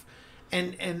off,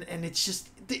 and it's just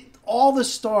all the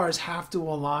stars have to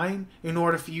align in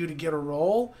order for you to get a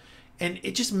role. And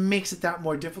it just makes it that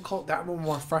more difficult, that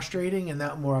more frustrating, and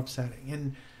that more upsetting.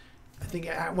 And I think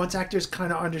once actors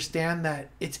kind of understand that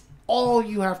it's all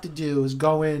you have to do is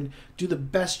go in, do the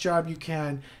best job you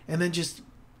can, and then just,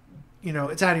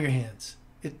 it's out of your hands.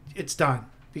 It's done.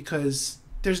 Because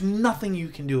there's nothing you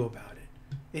can do about it.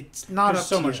 It's not There's up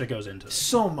so to much you. that goes into it.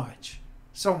 So much.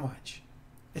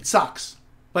 It sucks.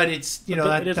 But it's,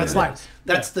 that's life.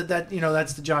 That's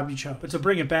that's the job you chose. But to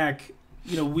bring it back,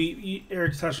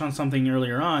 Eric touched on something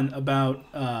earlier on about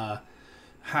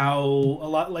how a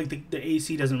lot like the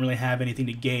AC doesn't really have anything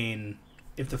to gain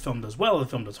if the film does well, if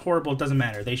the film does horrible. It doesn't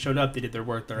matter. They showed up, they did their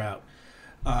work, they're out.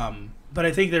 But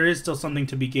I think there is still something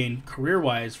to be gained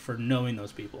career-wise for knowing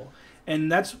those people,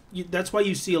 and that's why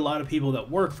you see a lot of people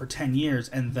that work for 10 years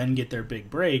and then get their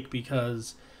big break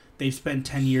because they've spent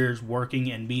 10 years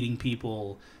working and meeting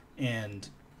people and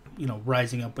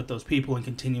rising up with those people and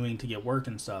continuing to get work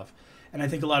and stuff. And I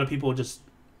think a lot of people just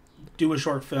do a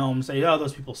short film, say, oh,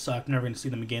 those people suck, never going to see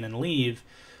them again, and leave.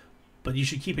 But you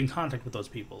should keep in contact with those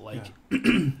people. Like,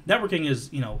 networking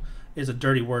is a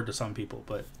dirty word to some people,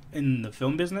 but in the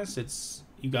film business,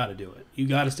 you got to do it. You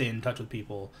got to stay in touch with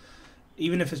people,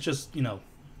 even if it's just,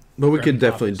 But we could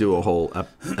definitely do a whole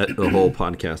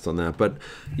podcast on that. But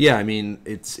yeah, I mean,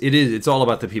 it's all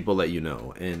about the people that you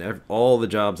know, and all the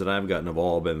jobs that I've gotten have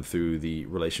all been through the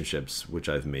relationships which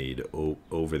I've made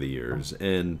over the years,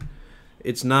 and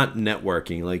it's not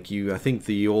networking like I think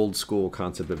the old school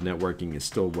concept of networking is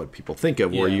still what people think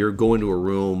of, where you're going to a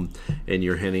room and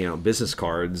you're handing out business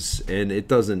cards, and it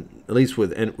doesn't. At least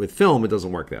with film, it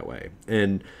doesn't work that way,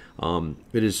 and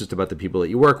it is just about the people that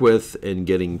you work with and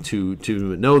getting to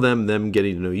know them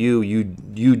getting to know you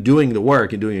doing the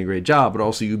work and doing a great job, but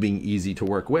also you being easy to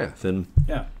work with. And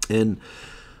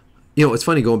it's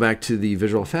funny going back to the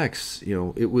visual effects.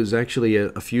 It was actually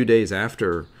a few days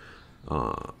after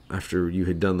you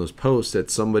had done those posts that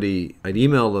I'd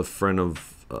emailed a friend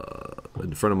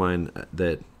of mine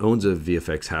that owns a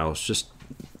VFX house, just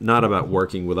not about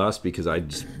working with us because I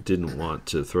just didn't want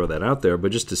to throw that out there,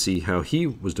 but just to see how he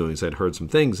was doing. So I'd heard some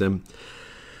things, and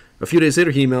a few days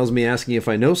later he emails me asking if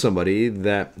I know somebody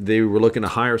that they were looking to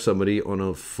hire somebody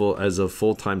as a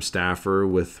full-time staffer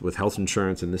with health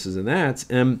insurance and this and that.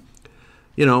 And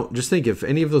just think if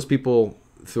any of those people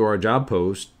through our job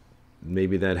post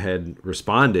maybe that had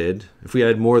responded, if we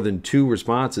had more than 2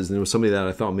 responses and there was somebody that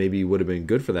I thought maybe would have been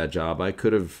good for that job, I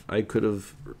could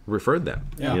have referred them.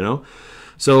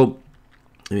 So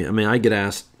I mean I get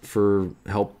asked for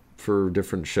help for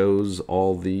different shows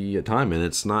all the time, and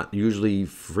it's not usually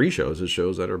free shows, it's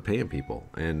shows that are paying people.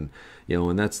 And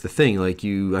and that's the thing, like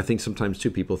I think sometimes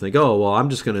too people think, oh well, I'm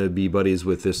just going to be buddies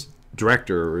with this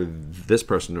director or this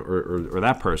person or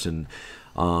that person.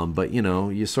 But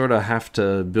you sort of have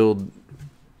to build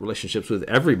relationships with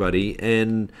everybody,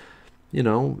 and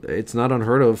it's not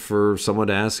unheard of for someone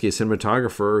to ask a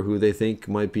cinematographer who they think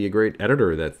might be a great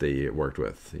editor that they worked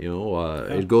with.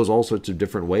 It goes all sorts of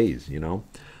different ways. You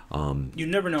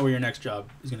never know where your next job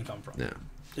is going to come from. Yeah,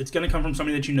 it's going to come from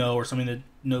somebody that you know or somebody that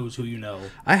knows who you know.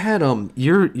 I had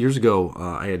years ago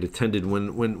I had attended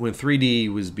when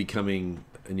 3D was becoming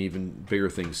an even bigger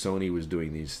thing. Sony was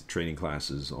doing these training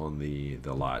classes on the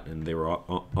lot, and they were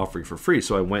offering for free.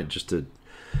 So I went just to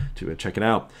check it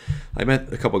out. I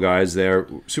met a couple guys there,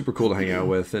 super cool to hang out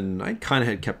with, and I kind of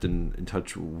had kept in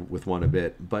touch with one a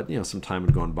bit. But some time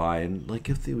had gone by, and like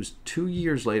if it was 2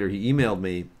 years later, he emailed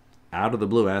me out of the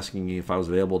blue asking me if I was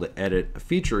available to edit a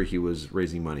feature he was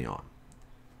raising money on.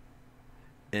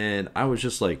 And I was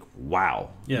just like,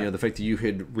 wow. Yeah. The fact that you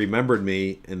had remembered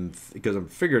me, and because I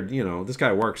figured, this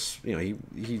guy works, he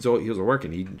was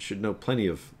working. He should know plenty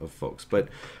of folks. But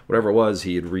whatever it was,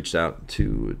 he had reached out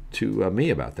to me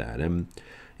about that. And,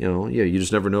 you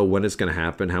just never know when it's going to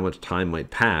happen, how much time might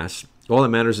pass. All that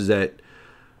matters is that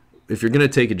if you're going to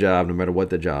take a job, no matter what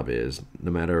the job is, no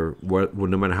matter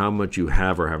how much you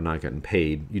have or have not gotten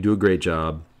paid, you do a great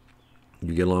job.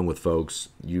 You get along with folks,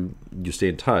 you stay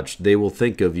in touch. They will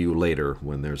think of you later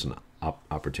when there's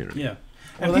opportunity. Yeah.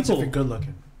 Well, that's if you're good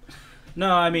looking.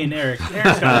 No, I mean Eric's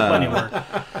got plenty of work.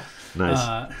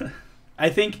 Nice. I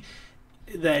think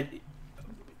that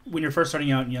when you're first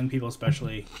starting out, and young people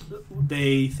especially,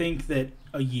 they think that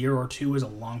a year or two is a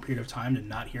long period of time to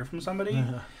not hear from somebody.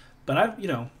 Uh-huh. But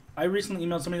I recently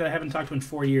emailed somebody that I haven't talked to in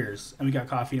 4 years, and we got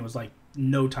coffee, and it was like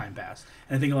no time passed.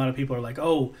 And I think a lot of people are like,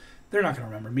 oh, they're not going to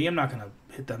remember me. I'm not going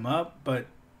to hit them up, but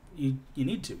you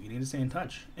need to. You need to stay in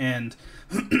touch. And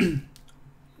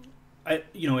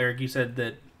Eric, you said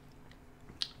that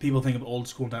people think of old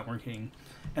school networking,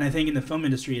 and I think in the film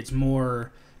industry, it's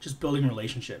more just building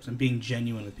relationships and being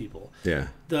genuine with people. Yeah.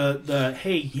 The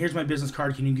hey, here's my business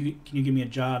card. Can you give me a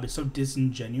job? It's so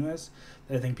disingenuous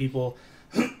that I think people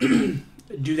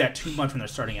do that too much when they're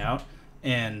starting out,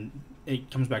 and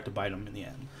it comes back to bite them in the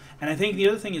end. And I think the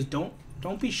other thing is don't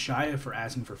be shy for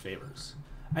asking for favors.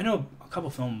 I know a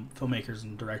couple filmmakers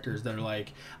and directors that are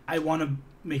like, I want to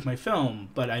make my film,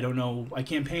 but I don't know, I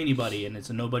can't pay anybody, and it's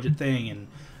a no budget thing, and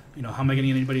how am I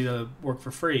getting anybody to work for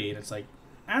free? And it's like,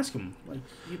 ask them. Like,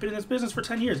 you've been in this business for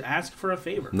 10 years. Ask for a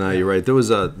favor. No, you're right. There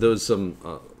was some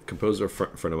composer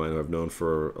friend of mine who I've known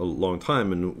for a long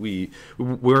time, and we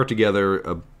worked together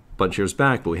a bunch of years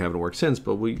back, but we haven't worked since.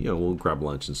 But we'll grab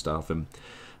lunch and stuff. And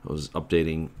I was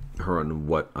updating her on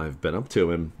what I've been up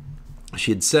to, and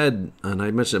she had said, and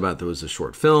I mentioned about there was a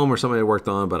short film or something I worked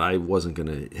on, but I wasn't going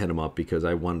to hit them up because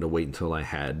I wanted to wait until I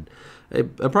had a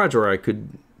project where I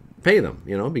could pay them,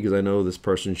 because I know this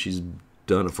person, she's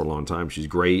done it for a long time, she's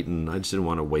great, and I just didn't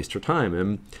want to waste her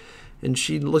time. And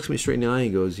she looks me straight in the eye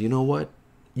and goes, you know what?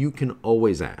 You can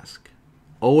always ask.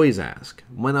 Always ask.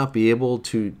 Might not be able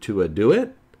to do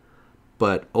it,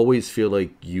 but always feel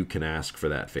like you can ask for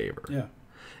that favor. Yeah.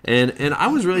 And I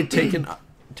was really taken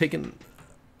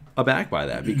aback by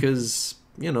that because,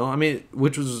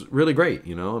 which was really great,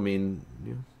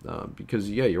 because,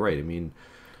 yeah, you're right. I mean,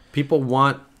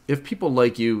 if people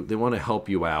like you, they want to help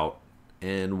you out.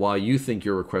 And while you think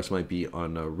your request might be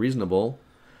unreasonable,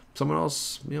 someone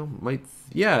else,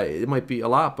 it might be a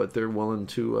lot, but they're willing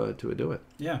to do it.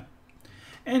 Yeah.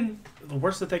 And the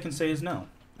worst that they can say is no.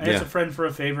 I asked a friend for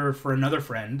a favor for another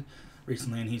friend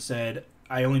recently, and he said,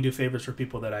 I only do favors for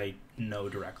people that I know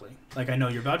directly. Like, I know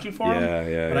you're vouching for them,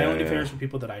 but I only do favors for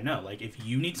people that I know. Like, if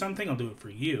you need something, I'll do it for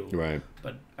you. Right.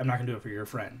 But I'm not going to do it for your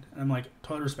friend. And I'm like,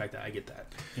 totally respect that. I get that.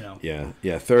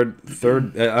 Yeah.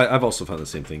 Third. I've also found the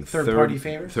same thing. Third-party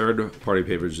favors? Third-party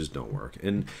favors just don't work.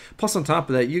 And plus, on top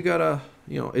of that, you gotta,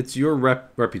 it's your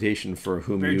reputation for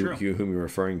whom you're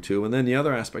referring to. And then the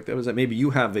other aspect of it is that maybe you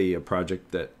have a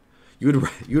project that you'd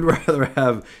rather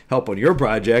have help on your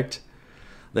project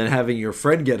than having your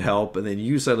friend get help, and then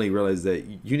you suddenly realize that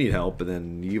you need help, and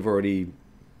then you've already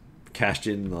cashed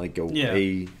in like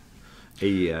a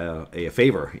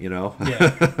favor, Yeah.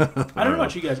 I don't know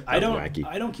about you guys. I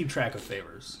don't keep track of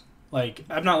favors. Like,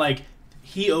 I'm not like,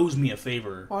 he owes me a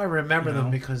favor. Well, I remember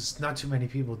them because not too many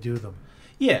people do them.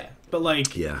 Yeah, but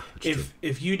like, true.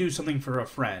 if you do something for a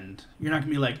friend, you're not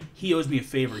gonna be like, he owes me a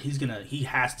favor. He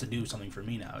has to do something for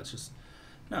me now. It's just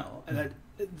no.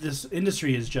 This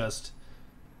industry is just,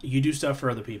 you do stuff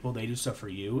for other people, they do stuff for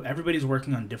you. Everybody's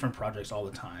working on different projects all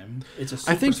the time. It's a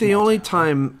super I think the only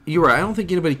time you're right. I don't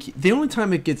think anybody. The only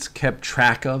time it gets kept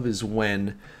track of is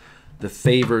when the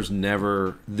favors when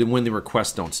the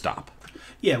requests don't stop.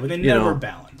 Yeah, when they never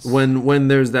balance. When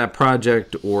there's that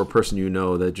project or person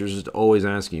that you're just always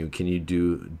asking you, can you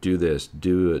do this,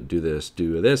 do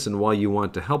this, and while you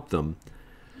want to help them,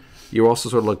 you also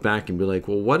sort of look back and be like,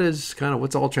 well,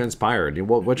 what's all transpired?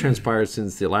 What transpired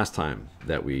since the last time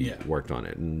that we worked on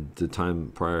it and the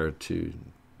time prior to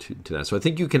that? So I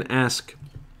think you can ask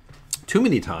too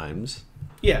many times.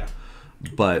 Yeah.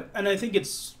 And I think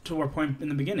it's to our point in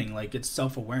the beginning, like, it's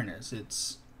self-awareness.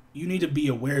 It's, you need to be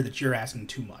aware that you're asking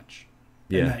too much.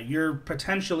 And that you're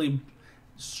potentially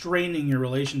straining your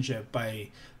relationship by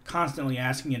constantly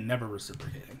asking and never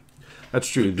reciprocating. That's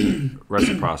true. The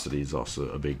reciprocity is also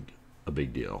a big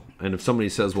deal. And if somebody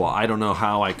says, well, I don't know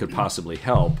how I could possibly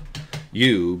help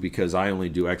you because I only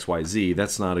do XYZ,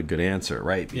 that's not a good answer,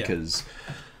 right? Because,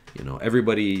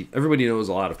 everybody knows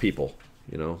a lot of people,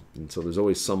 and so there's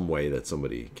always some way that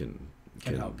somebody can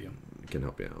help you. Can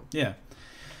help you out.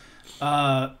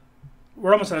 Yeah.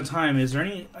 We're almost out of time. Is there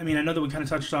any, I know that we kind of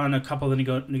touched on a couple of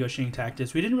the negotiating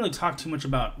tactics. We didn't really talk too much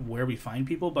about where we find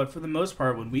people, but for the most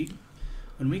part, when we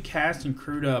cast and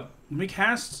crewed up, when we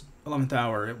cast 11th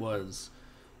Hour, it was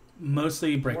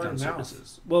mostly breakdown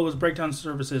services. Well, it was breakdown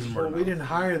services and word of mouth. We didn't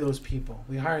hire those people.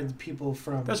 We hired the people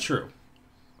from... That's true.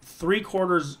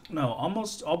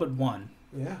 Almost all but one.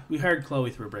 Yeah. We hired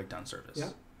Chloe through a breakdown service. Yeah.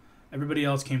 Everybody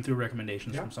else came through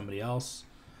recommendations from somebody else.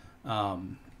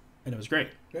 and it was great.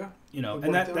 Yeah. You know, It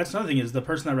and worked out. that's another thing is the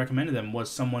person that recommended them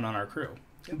was someone on our crew.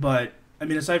 Yep. But I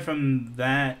mean, aside from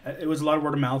that, it was a lot of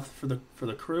word of mouth for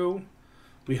the crew.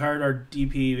 We hired our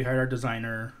DP, we hired our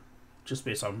designer, just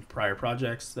based on prior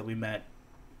projects that we met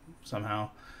somehow.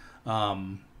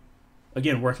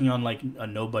 Again, working on like a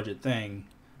no budget thing.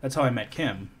 That's how I met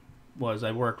Kim. Was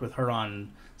I worked with her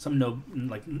on some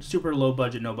super low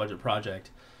budget, no budget project,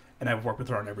 and I've worked with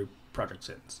her on every project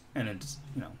since. And it's,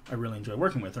 you know, I really enjoy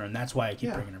working with her, and that's why I keep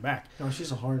Yeah. bringing her back. No,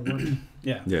 she's a hard worker.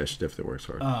 Yeah. Yeah, she definitely works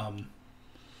hard.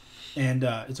 And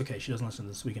it's okay. She doesn't listen to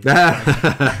this weekend.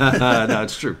 No,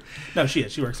 it's true. No, she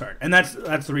is. She works hard, and that's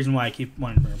the reason why I keep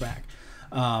wanting to bring her back.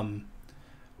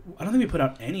 I don't think we put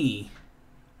out any.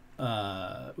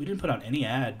 We didn't put out any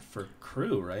ad for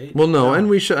crew, right? Well, no, and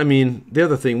we should. I mean, the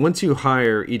other thing, once you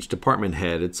hire each department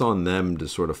head, it's on them to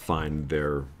sort of find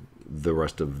the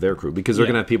rest of their crew, because they're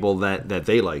Yeah. going to have people that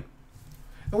they like.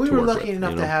 And we to were work lucky with, enough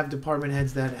you to know? have department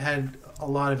heads that had a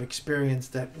lot of experience,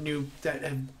 that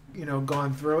had, you know,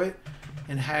 gone through it,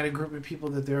 and had a group of people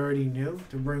that they already knew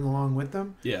to bring along with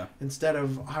them, Yeah. instead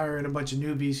of hiring a bunch of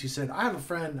newbies who said, "I have a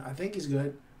friend, I think he's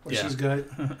good or Yeah. she's good."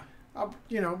 I'll,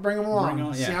 you know, bring them along, Bring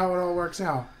 'em, see yeah. how it all works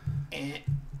out.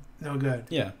 No good.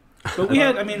 Yeah. But we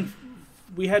had. I mean,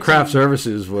 we had Craft some-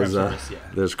 services was Craft service,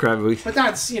 yeah. there's craft. But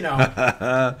that's, you know,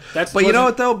 That's But you know wasn't-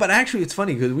 what though? But actually, it's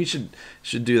funny because we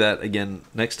should do that again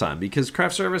next time, because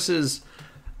craft services,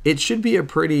 it should be a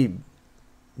pretty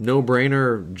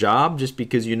no-brainer job, just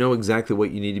because you know exactly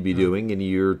what you need to be doing and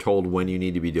you're told when you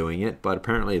need to be doing it. But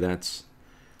apparently, that's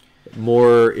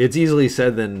more. It's easily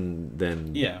said than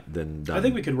done. I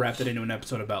think we could wrap that into an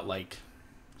episode about like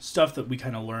stuff that we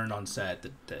kind of learned on set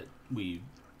that we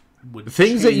would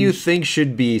things that you change. think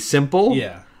should be simple.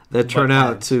 Yeah. That turn But out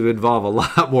hard. to involve a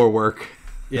lot more work.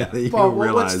 Yeah. Than you well,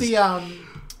 realize. what's the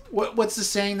what's the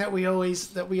saying that we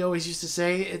always used to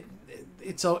say?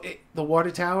 The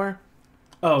water tower.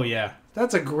 Oh yeah.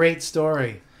 That's a great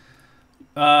story.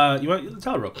 You want to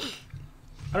tell it real quick?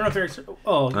 I don't know if Eric's.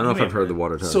 Oh, I don't know if I've heard the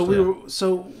water tower.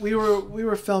 So we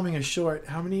were filming a short.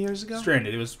 How many years ago?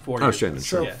 Stranded. It was 4 Oh, years. Stranded.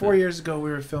 So Yeah. 4 years ago, we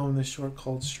were filming this short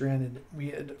called Stranded.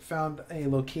 We had found a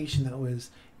location that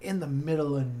was in the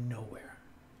middle of nowhere,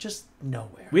 just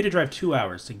nowhere. We had to drive 2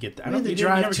 hours to get there. We had to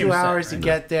drive 2 hours to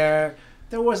get there.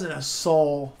 There wasn't a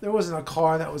soul. There wasn't a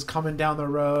car that was coming down the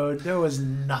road. There was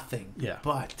nothing. Yeah.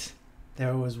 But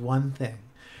there was one thing,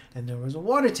 and there was a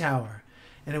water tower,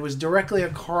 and it was directly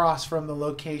across from the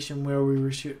location where we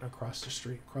were shooting, across the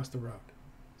street, across the road.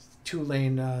 Two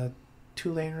lane road.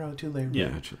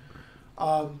 Yeah.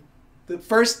 The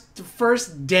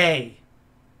first day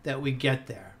that we get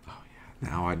there,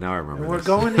 Now I remember. and we're this.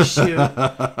 going to shoot.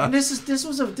 And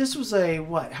this was a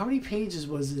what? How many pages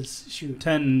was this shoot?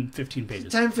 10, 15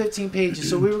 pages. 10, 15 pages.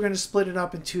 So we were going to split it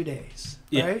up in 2 days,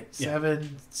 Yeah, right? yeah.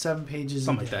 Seven pages.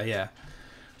 Something a like day. that,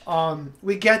 yeah.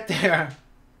 We get there,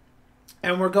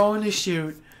 and we're going to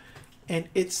shoot, and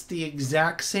it's the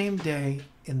exact same day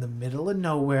in the middle of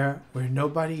nowhere where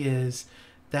nobody is,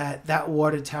 that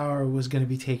water tower was going to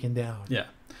be taken down. Yeah.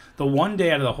 The one day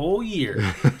out of the whole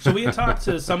year. So we had talked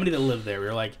to somebody that lived there. We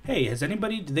were like, hey,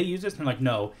 did they use this? And they're like,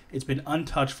 no, it's been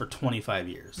untouched for 25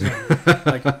 years.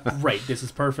 Like, right, this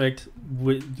is perfect.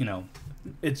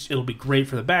 It'll be great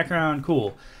for the background.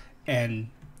 Cool. And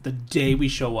the day we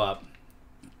show up,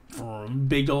 a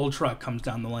big old truck comes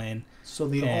down the lane. So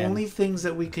the And- only things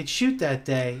that we could shoot that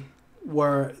day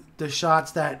were the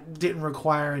shots that didn't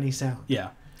require any sound. Yeah.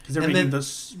 Because they're And making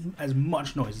then- as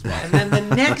much noise as possible. And then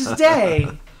the next day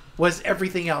was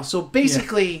everything else. So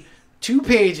basically, 2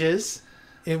 pages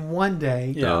in one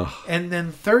day, Yeah. Oh. and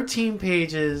then 13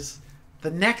 pages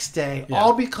the next day, Yeah.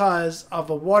 all because of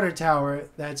a water tower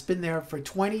that's been there for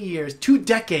 20 years, 2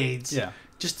 decades. Yeah.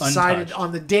 Just decided Untouched.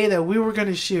 on the day that we were going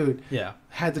to shoot, Yeah.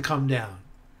 had to come down.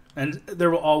 And there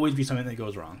will always be something that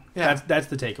goes wrong. Yeah. That's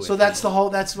the takeaway. So that's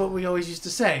that's what we always used to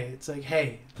say. It's like,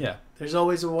 hey, Yeah. there's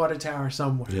always a water tower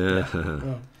somewhere. Yeah.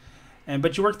 Bro.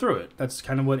 But you work through it. That's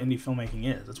kind of what indie filmmaking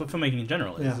is. That's what filmmaking in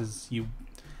general is. Yeah. Is you,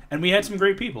 and we had some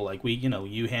great people. Like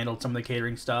you handled some of the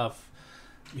catering stuff.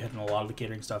 You handled a lot of the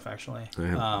catering stuff actually.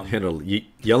 Handle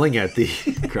yelling at the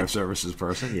craft services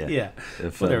person. Yeah. Yeah.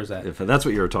 If Well, there was that. If that's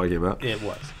what you were talking about. It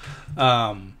was.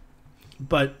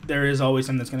 But there is always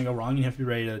something that's going to go wrong. You have to be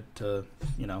ready to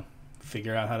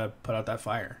figure out how to put out that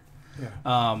fire. Yeah.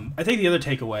 I think the other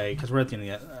takeaway, because we're at the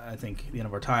end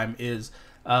of our time, is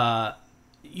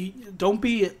you don't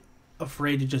be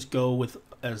afraid to just go with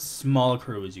as small a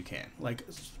crew as you can. Like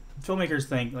filmmakers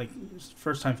think, like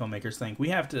first-time filmmakers think, I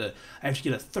have to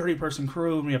get a 30-person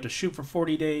crew and we have to shoot for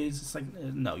 40 days. It's like,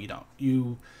 no, you don't.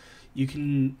 You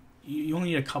only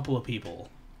need a couple of people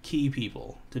key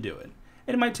people to do it.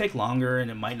 And it might take longer,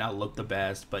 and it might not look the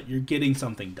best, but you're getting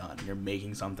something done. You're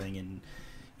making something, and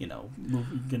you're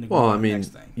going to go to the next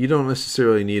thing. You don't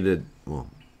necessarily need it. Well,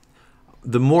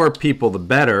 the more people, the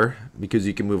better, because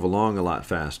you can move along a lot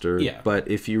faster. Yeah. But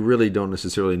if you really don't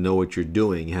necessarily know what you're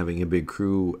doing, having a big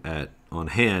crew on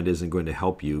hand isn't going to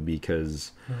help you,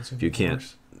 because if you can't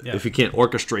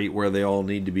orchestrate where they all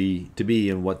need to be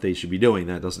and what they should be doing,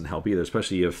 that doesn't help either.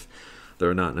 Especially if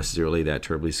they're not necessarily that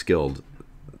terribly skilled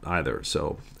either.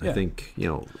 So I think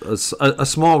a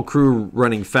small crew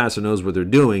running fast and knows what they're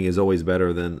doing is always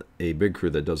better than a big crew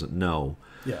that doesn't know.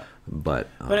 Yeah. But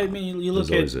I mean, you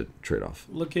look at always a trade-off.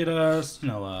 Look at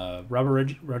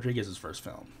Robert Rodriguez's first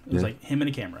film. It was like him and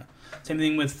a camera. Same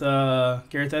thing with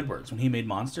Gareth Edwards when he made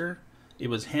Monster. It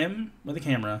was him with a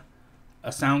camera,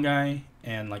 a sound guy,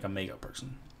 and like a makeup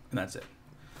person, and that's it.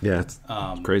 Yeah, it's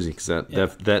crazy because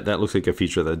that looks like a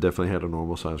feature that definitely had a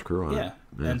normal sized crew on it.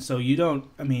 Yeah, and so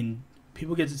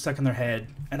people get stuck in their head,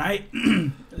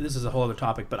 and this is a whole other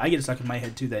topic, but I get stuck in my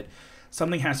head too that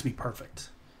something has to be perfect.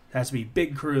 It has to be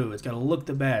big crew. It's got to look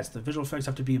the best. The visual effects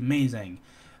have to be amazing.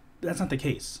 But that's not the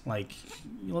case. Like,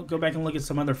 go back and look at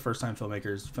some other first-time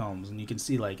filmmakers' films, and you can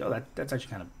see, like, that's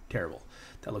actually kind of terrible.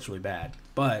 That looks really bad.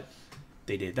 But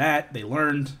they did that. They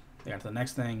learned. They got to the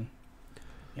next thing.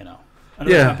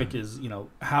 Another topic is,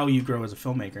 how you grow as a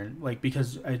filmmaker. Like,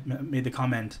 because I made the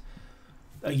comment,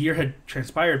 a year had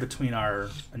transpired between our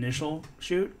initial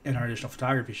shoot and our additional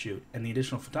photography shoot, and the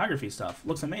additional photography stuff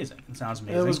looks amazing. It sounds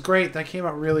amazing. It was great. That came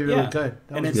out really, really good.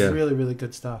 That was really, really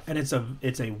good stuff. And it's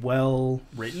a well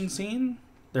written scene.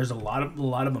 There's a lot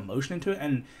of emotion into it,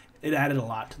 and it added a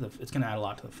lot to it's going to add a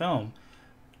lot to the film.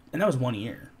 And that was 1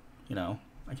 year. I can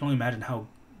only imagine how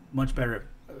much better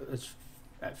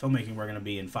at filmmaking we're going to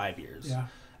be in 5 years. Yeah.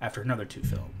 After another 2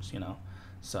 films.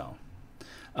 So.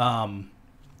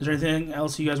 Is there anything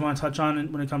else you guys want to touch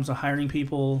on when it comes to hiring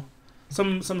people?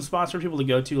 Some spots for people to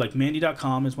go to, like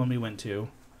Mandy.com is one we went to.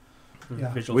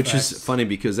 Visual Which effects. is funny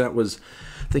because I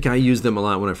think I used them a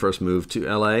lot when I first moved to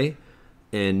LA,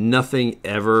 and nothing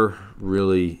ever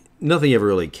really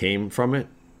came from it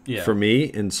for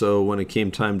me. And so when it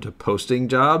came time to posting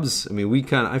jobs, I mean,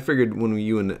 I figured when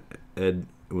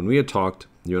we had talked,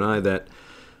 you and I, that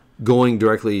going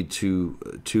directly to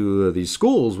these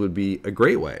schools would be a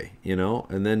great way,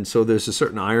 and then so there's a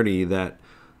certain irony that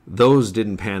those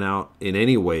didn't pan out in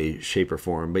any way, shape, or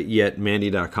form, but yet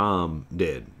Mandy.com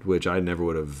did, which I never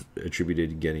would have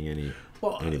attributed getting anybody.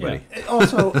 Yeah.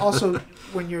 Also,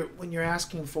 when you're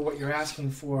asking for what you're asking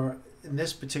for in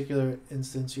this particular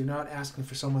instance, you're not asking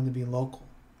for someone to be local.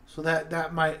 So that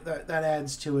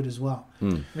adds to it as well.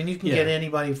 I mean, you can get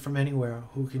anybody from anywhere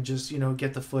who can just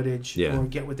get the footage or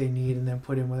get what they need and then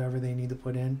put in whatever they need to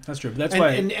put in. That's true. But that's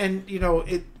why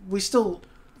we're still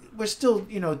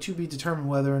to be determined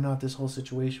whether or not this whole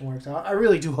situation works out. I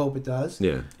really do hope it does.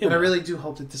 Yeah, and I really do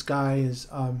hope that this guy is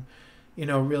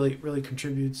really really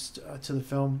contributes to the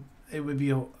film. It would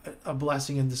be a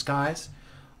blessing in disguise.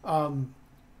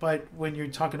 But when you're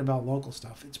talking about local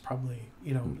stuff, it's probably,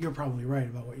 you're probably right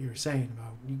about what you were saying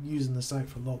about using the site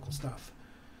for local stuff.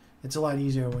 It's a lot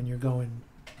easier when you're going,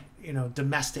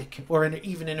 domestic or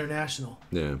even international.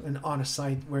 Yeah. And on a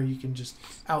site where you can just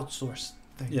outsource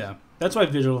things. Yeah. That's why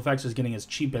visual effects is getting as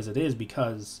cheap as it is,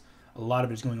 because a lot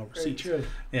of it is going overseas. Very true.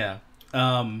 Yeah.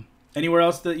 Anywhere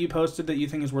else that you posted that you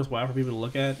think is worthwhile for people to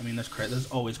look at? I mean, there's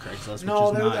always Craigslist.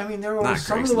 No, there were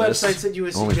some of the websites that you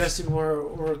had suggested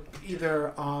were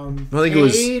either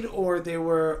paid or they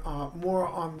were more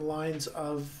on the lines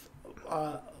of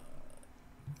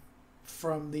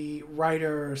from the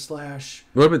writer /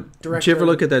 director. Did you ever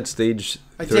look at that Stage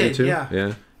 32? I did, yeah.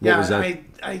 Yeah. What was that?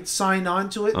 I signed on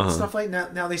to it and stuff like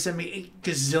that. Now they send me 8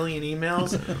 gazillion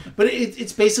emails. But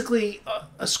it's basically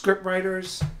a script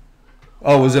writer's...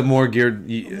 Oh, was it more geared...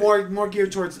 More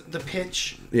geared towards the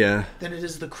pitch than it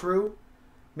is the crew.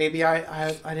 Maybe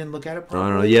I didn't look at it properly. I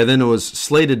don't know. Yeah, then it was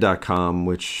Slated.com,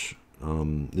 which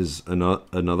is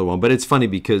another one. But it's funny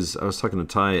because I was talking to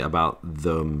Ty about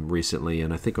them recently,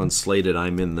 and I think on Slated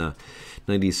I'm in the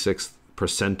 96th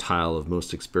percentile of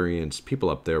most experienced people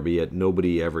up there, but yet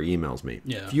nobody ever emails me.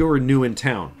 Yeah. If you're new in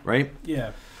town, right?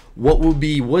 Yeah.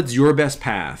 What's your best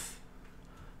path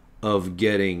of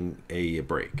getting a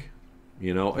break? If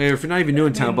you're not even new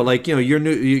in town, but you're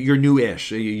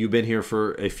new-ish. You've been here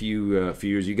for a few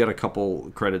years. You got a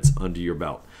couple credits under your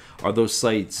belt. Are those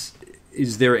sites?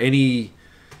 Is there any?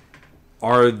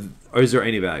 Is there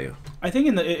any value? I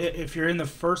think if you're in the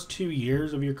first 2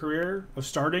 years of your career of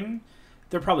starting,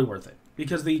 they're probably worth it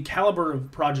because the caliber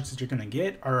of projects that you're going to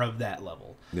get are of that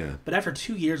level. Yeah. But after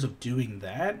 2 years of doing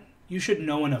that, you should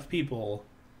know enough people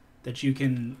that you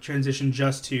can transition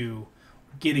just to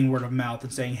getting word of mouth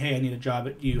and saying, "Hey, I need a job.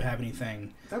 Do you have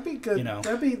anything?" That'd be good. You know.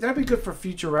 That'd be good for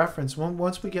future reference.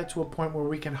 Once we get to a point where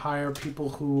we can hire people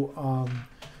who,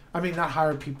 not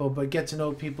hire people, but get to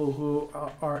know people who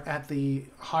are at the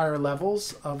higher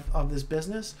levels of this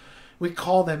business. We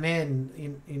call them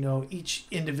in, each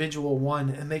individual one,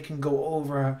 and they can go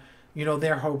over,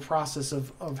 their whole process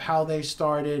of how they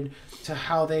started, to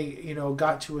how they,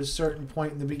 got to a certain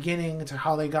point in the beginning, to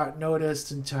how they got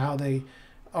noticed, and to how they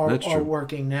are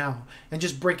working now, and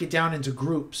just break it down into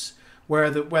groups,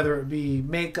 whether it be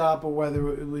makeup or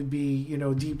whether it would be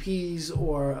DPs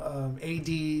or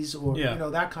ADs or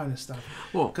that kind of stuff.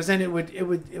 Well, because then it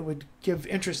would give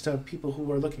interest to people who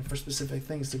are looking for specific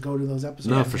things to go to those episodes.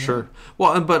 No, for sure.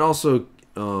 Well, but also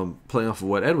playing off of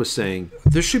what Ed was saying,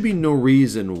 there should be no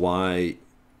reason why,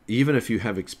 even if you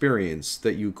have experience,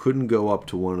 that you couldn't go up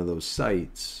to one of those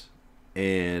sites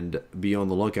and be on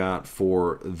the lookout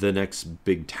for the next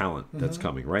big talent that's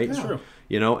coming, right? That's true.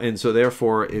 And so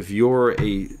therefore, if you're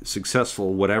a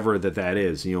successful whatever that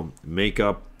is,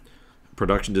 makeup,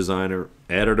 production designer,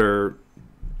 editor,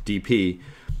 DP,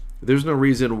 there's no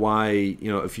reason why,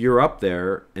 if you're up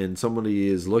there and somebody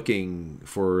is looking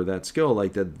for that skill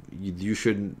like that, you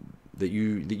should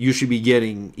be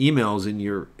getting emails in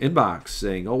your inbox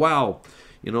saying, "Oh wow,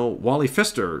 Wally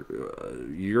Pfister,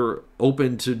 you're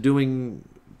open to doing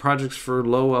projects for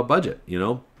low budget,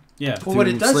 Yeah. Well, what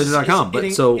it does is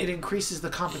it increases the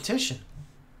competition.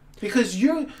 Because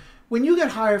when you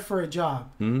get hired for a job,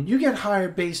 you get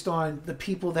hired based on the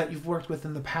people that you've worked with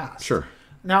in the past. Sure.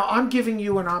 Now, I'm giving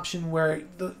you an option where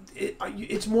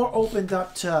it's more opened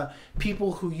up to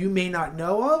people who you may not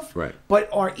know of, right, but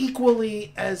are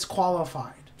equally as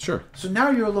qualified. Sure. So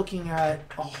now you're looking at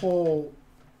a whole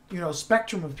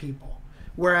spectrum of people,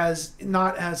 whereas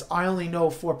not as I only know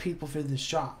 4 people for this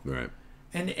job. Right.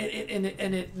 And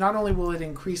it not only will it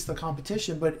increase the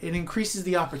competition, but it increases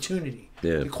the opportunity,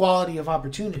 the quality of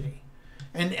opportunity,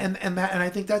 and I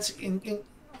think that's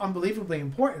unbelievably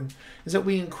important, is that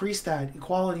we increase that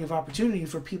equality of opportunity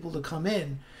for people to come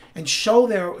in and show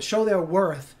their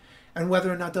worth, and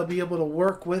whether or not they'll be able to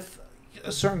work with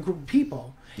a certain group of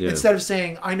people, instead of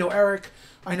saying, "I know Eric,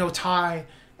 I know Ty,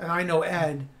 and I know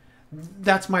Ed.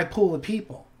 That's my pool of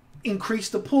people." Increase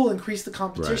the pool, increase the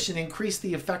competition, increase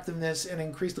the effectiveness, and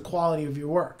increase the quality of your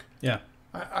work. Yeah.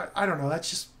 I don't know. That's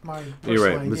just my personal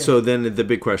You're right. idea. So then the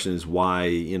big question is why,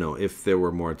 if there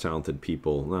were more talented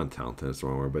people, not talented, that's the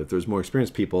wrong word, but if there's more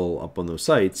experienced people up on those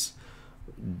sites,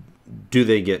 do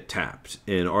they get tapped?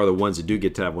 And are the ones that do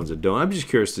get tapped ones that don't? I'm just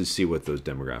curious to see what those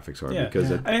demographics are. Yeah.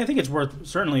 Because I think it's worth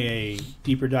certainly a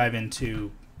deeper dive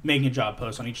into making a job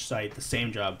post on each site, the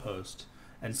same job post,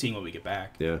 and seeing what we get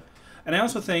back. Yeah. And I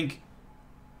also think,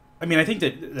 I think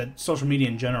that social media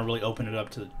in general really opened it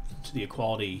up to the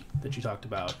equality that you talked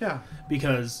about. Yeah.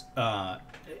 Because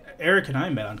Eric and I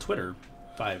met on Twitter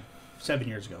 5-7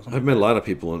 years ago. I've met a lot of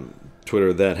people on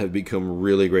Twitter that have become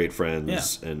really great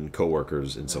friends and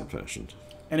coworkers in some fashion.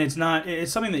 And it's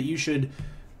something that you should,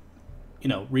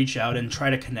 reach out and try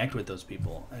to connect with those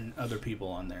people and other people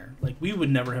on there. Like, we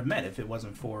would never have met if it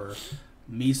wasn't for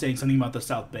me saying something about the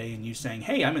South Bay and you saying,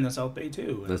 "Hey, I'm in the South Bay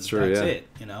too." And that's true. That's it.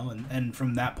 And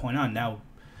from that point on, now,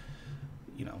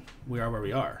 we are where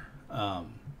we are.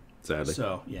 Sadly.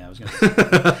 So yeah, I was gonna.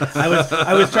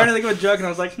 I was trying to think of a joke, and I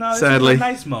was like, "No, this is a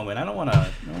nice moment. I don't want to."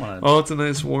 Oh, it's a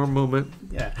nice warm moment.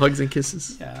 Yeah. Hugs and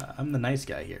kisses. Yeah, I'm the nice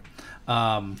guy here.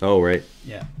 Oh right.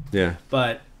 Yeah. Yeah.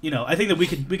 But I think that we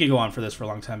could go on for this for a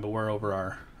long time, but we're over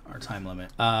our time limit.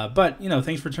 But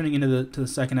thanks for tuning into the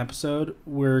second episode.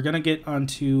 We're gonna get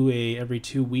onto a every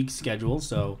 2 week schedule,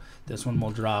 so this one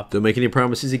will drop. Don't make any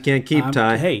promises you can't keep,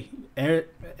 Ty. Hey,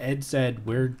 Ed said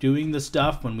we're doing the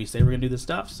stuff when we say we're gonna do the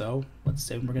stuff, so let's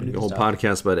say we're gonna do the stuff. A whole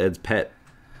podcast about Ed's pet.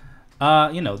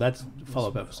 That's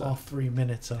follow-up episode. All 3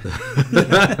 minutes of it.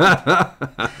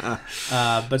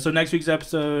 But so next week's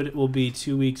episode will be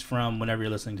 2 weeks from whenever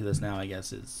you're listening to this now, I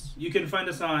guess. You can find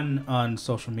us on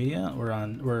social media.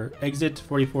 We're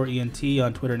Exit44ENT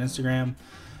on Twitter and Instagram,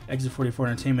 Exit44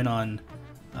 Entertainment on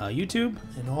YouTube.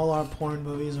 And all our porn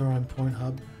movies are on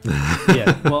Pornhub.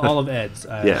 Yeah, well, all of Ed's.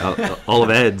 All of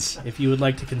Ed's. If you would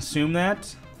like to consume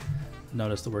that,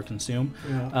 notice the word consume,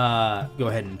 go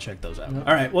ahead and check those out.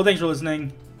 All right, well, thanks for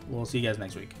listening. We'll see you guys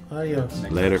next week. Adios.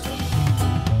 Later.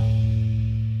 Episode.